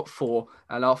 segments, we've got 4,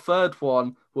 and our third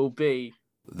one will be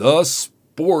the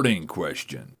sporting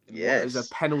question. Yes. What is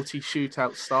a penalty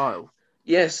shootout style?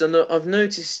 Yes, and I've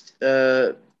noticed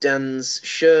Dan's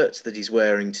shirt that he's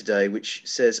wearing today, which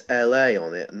says LA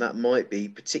on it, and that might be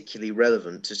particularly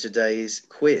relevant to today's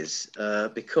quiz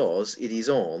because it is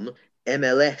on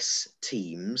MLS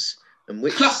teams and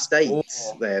which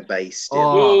states they're based in.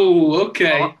 Oh,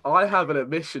 okay. I have an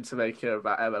admission to make here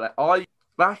about MLS.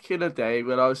 Back in the day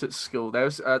when I was at school, there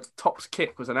was Topps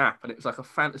Kick was an app, and it was like a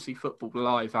fantasy football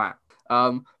live app.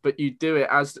 But you do it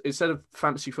as, instead of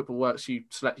fantasy football works, you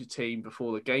select your team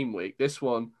before the game week. This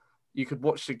one, you could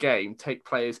watch the game, take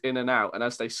players in and out, and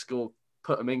as they score,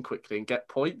 put them in quickly and get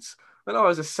points. When I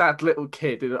was a sad little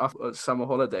kid in summer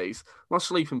holidays, my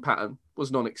sleeping pattern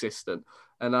was non-existent.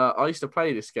 And I used to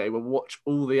play this game and watch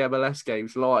all the MLS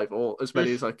games live, or as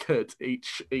many as I could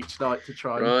each night to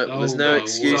try. Right, well, there's no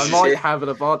excuses So I might here. have an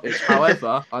advantage.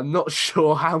 However, I'm not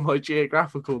sure how my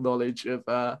geographical knowledge of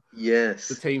the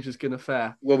teams is going to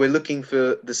fare. Well, we're looking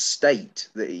for the state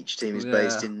that each team is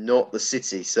based in, not the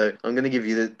city. So I'm going to give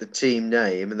you the team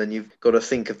name, and then you've got to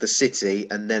think of the city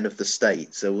and then of the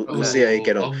state. So we'll see how you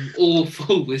get on. I'm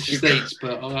awful with states,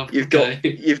 but I'll have you've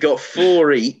got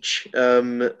 4 each.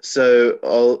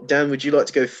 Dan, would you like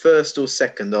to go first or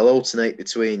second? I'll alternate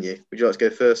between you. Would you like to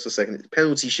go first or second? It's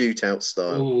penalty shootout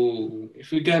style. Oh,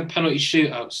 if we're going penalty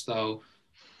shootout style,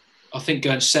 I think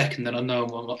going second, then I know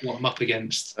what I'm up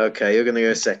against. Okay, you're going to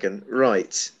go second.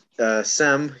 Right.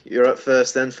 Sam, you're up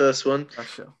first then. First one.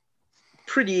 Sure.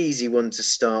 Pretty easy one to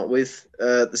start with.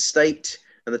 The state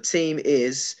and the team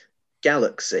is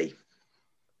Galaxy.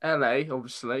 LA,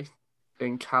 obviously,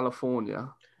 in California.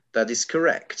 That is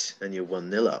correct, and you're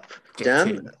 1-0 up.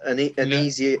 Dan, an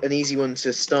easy one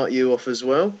to start you off as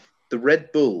well. The Red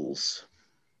Bulls.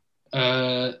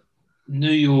 New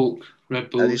York Red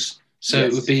Bulls.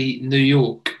 It would be New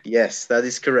York. Yes, that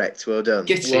is correct. Well done.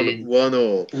 Get in.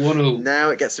 1-1. 1-1.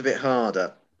 Now it gets a bit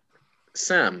harder.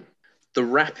 Sam, the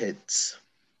Rapids.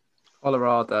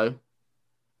 Colorado.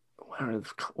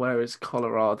 Where is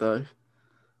Colorado?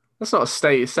 That's not a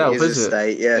state itself, is it? It is a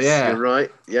state, yes. Yeah. You're right.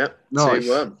 Yep. Nice.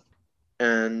 2-1.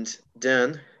 And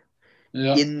Dan,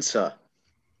 Inter.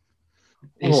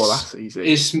 That's easy.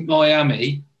 It's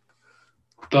Miami,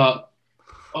 but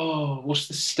what's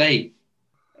the state?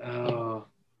 Tell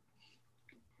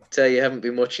you haven't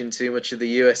been watching too much of the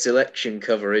US election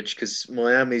coverage because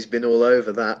Miami's been all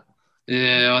over that.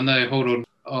 Yeah, I know. Hold on. It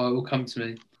will come to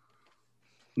me.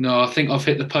 No, I think I've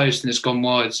hit the post and it's gone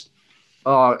wide.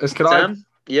 Sam?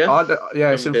 Yeah,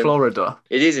 it's in Florida.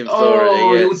 It is in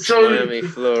Florida, yes. Miami,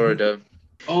 Florida.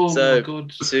 My God.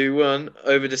 2-1.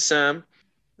 Over to Sam.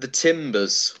 The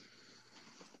Timbers.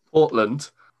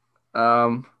 Portland.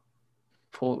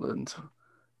 Portland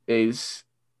is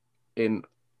in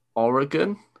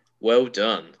Oregon. Well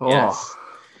done. Yes.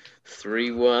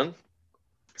 3-1.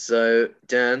 So,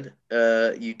 Dan,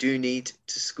 you do need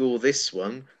to score this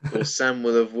one, or Sam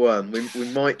will have won.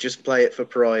 We might just play it for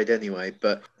pride anyway,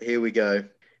 but here we go.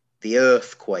 The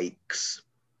Earthquakes.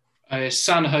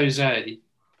 San Jose,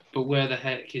 but where the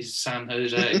heck is San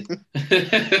Jose?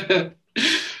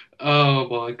 Oh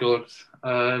my God.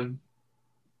 I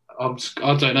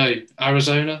don't know.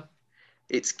 Arizona?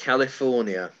 It's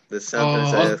California. The San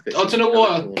Jose Earthquakes. I don't know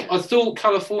why. I thought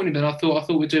California, but I thought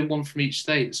we're doing one from each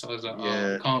state. So I was like,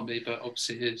 it can't be, but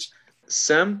obviously it is.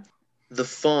 Sam, the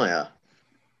Fire.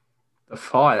 The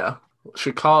Fire?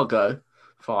 Chicago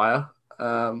Fire.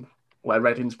 Where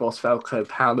Reading's boss Veljko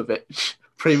Paunovic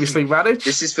previously managed.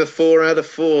 This is for 4 out of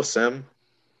 4, Sam.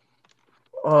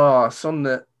 It's on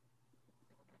the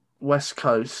West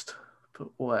Coast. But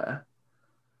where?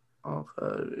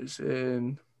 It's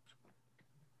in...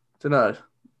 don't know.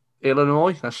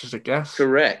 Illinois? That's just a guess.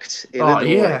 Correct. Illinois.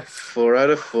 Yes. 4 out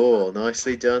of 4.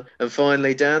 Nicely done. And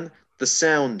finally, Dan, the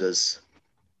Sounders.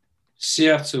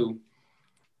 Seattle,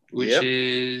 which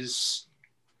is...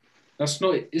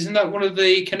 Isn't that one of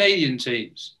the Canadian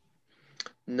teams?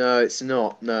 No, it's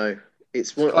not. No.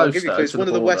 It's one. I'll give you a clue. It's one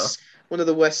of the West. One of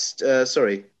the West.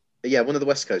 One of the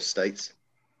West Coast states.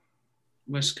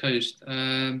 West Coast.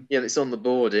 It's on the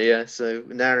border. Yeah, so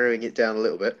narrowing it down a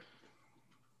little bit.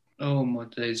 Oh my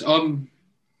days! I'm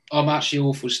actually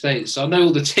awful states. I know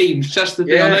all the teams. That's the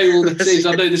thing. I know all the teams.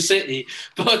 I know the city,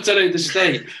 but I don't know the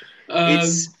state.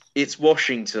 It's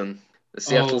Washington. The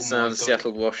Seattle Sound,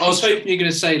 Seattle, Washington. I was hoping you're going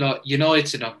to say like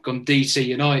United. I've gone DC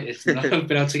United, and I've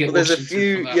been able to get. There's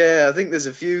Washington a few. Yeah, I think there's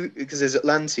a few because there's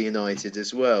Atlanta United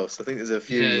as well. So I think there's a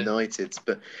few Uniteds.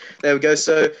 But there we go.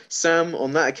 So Sam,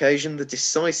 on that occasion, the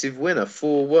decisive winner,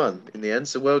 4-1 in the end.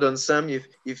 So well done, Sam. You've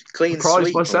clean sweep.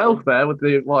 Surprised myself there with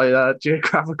my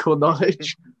geographical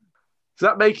knowledge. Does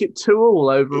that make it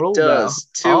 2-2 overall? It does.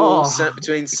 Now? 2-2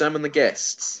 between Sam and the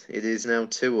guests. It is now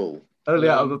 2-2. Only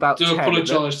out of about 10. I do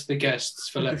apologise to the guests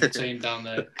for letting the team down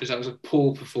there because that was a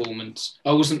poor performance.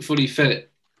 I wasn't fully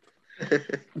fit.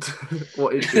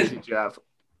 What injury did you have?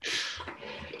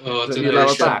 I don't your know.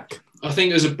 lower back? I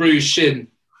think it was a bruised shin.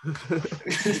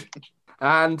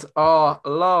 And our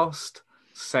last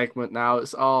segment now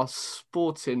is our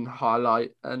sporting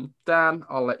highlight. And Dan,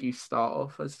 I'll let you start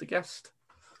off as the guest.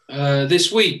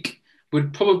 This week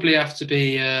would probably have to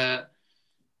be...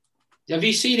 have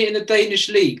you seen it in the Danish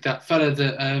league? That fella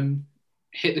that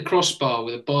hit the crossbar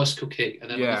with a bicycle kick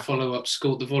and then on the follow-up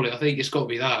scored the volley. I think it's got to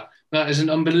be that. That is an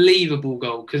unbelievable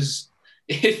goal because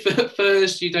if at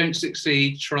first you don't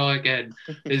succeed, try again.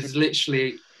 Is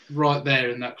literally right there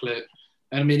in that clip.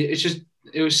 And I mean,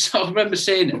 I remember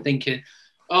seeing it and thinking,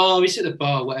 oh, he's at the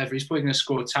bar, whatever, he's probably going to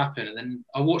score a tap in. And then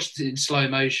I watched it in slow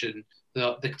motion.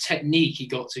 The technique he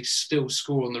got to still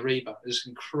score on the rebound is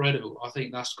incredible. I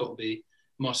think that's got to be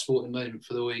my sporting moment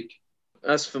for the week.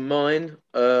 As for mine,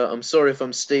 I'm sorry if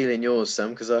I'm stealing yours,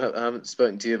 Sam, because I haven't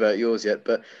spoken to you about yours yet,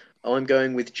 but I'm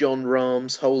going with John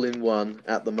Rahm's hole-in-one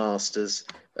at the Masters.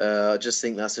 I just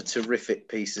think that's a terrific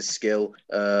piece of skill,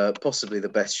 possibly the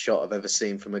best shot I've ever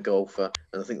seen from a golfer,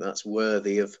 and I think that's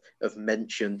worthy of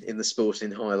mention in the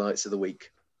sporting highlights of the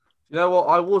week. You know what?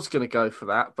 I was going to go for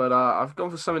that, but I've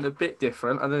gone for something a bit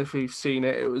different. I don't know if you've seen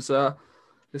it. It was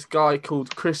this guy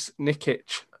called Chris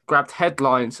Nikic grabbed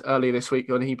headlines earlier this week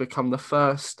when he became the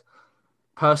first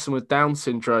person with Down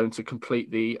syndrome to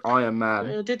complete the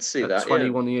Ironman. I did see at that.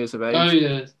 21 years of age. Oh,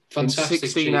 yeah. Fantastic. In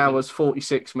 16 hours,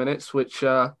 46 minutes, which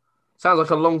sounds like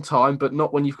a long time, but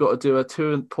not when you've got to do a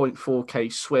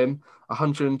 2.4K swim,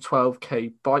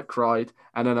 112K bike ride,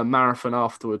 and then a marathon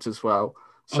afterwards as well.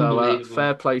 So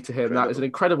fair play to him. Incredible. That is an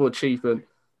incredible achievement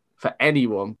for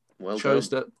anyone. Well Shows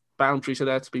done. that boundaries are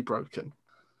there to be broken.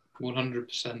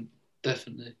 100%.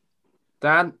 Definitely.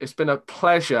 Dan, it's been a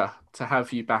pleasure to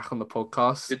have you back on the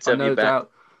podcast. Good to have you back.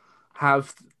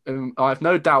 I have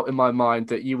no doubt in my mind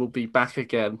that you will be back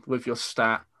again with your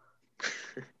stat.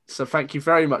 So thank you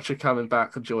very much for coming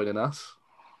back and joining us.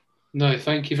 No,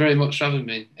 thank you very much for having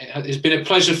me. It's been a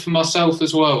pleasure for myself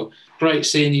as well. Great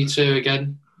seeing you two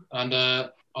again. And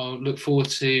I'll look forward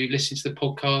to listening to the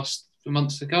podcast for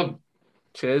months to come.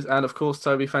 Cheers. And of course,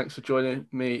 Toby, thanks for joining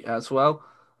me as well.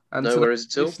 And no worries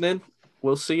at all. Listening,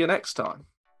 we'll see you next time.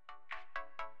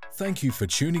 Thank you for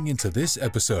tuning into this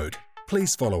episode.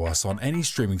 Please follow us on any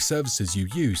streaming services you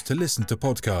use to listen to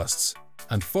podcasts.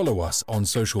 And follow us on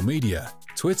social media.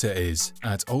 Twitter is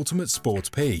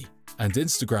 @UltimateSportP and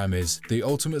Instagram is The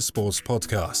Ultimate Sports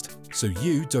Podcast, so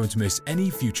you don't miss any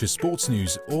future sports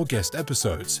news or guest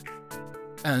episodes.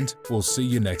 And we'll see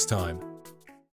you next time.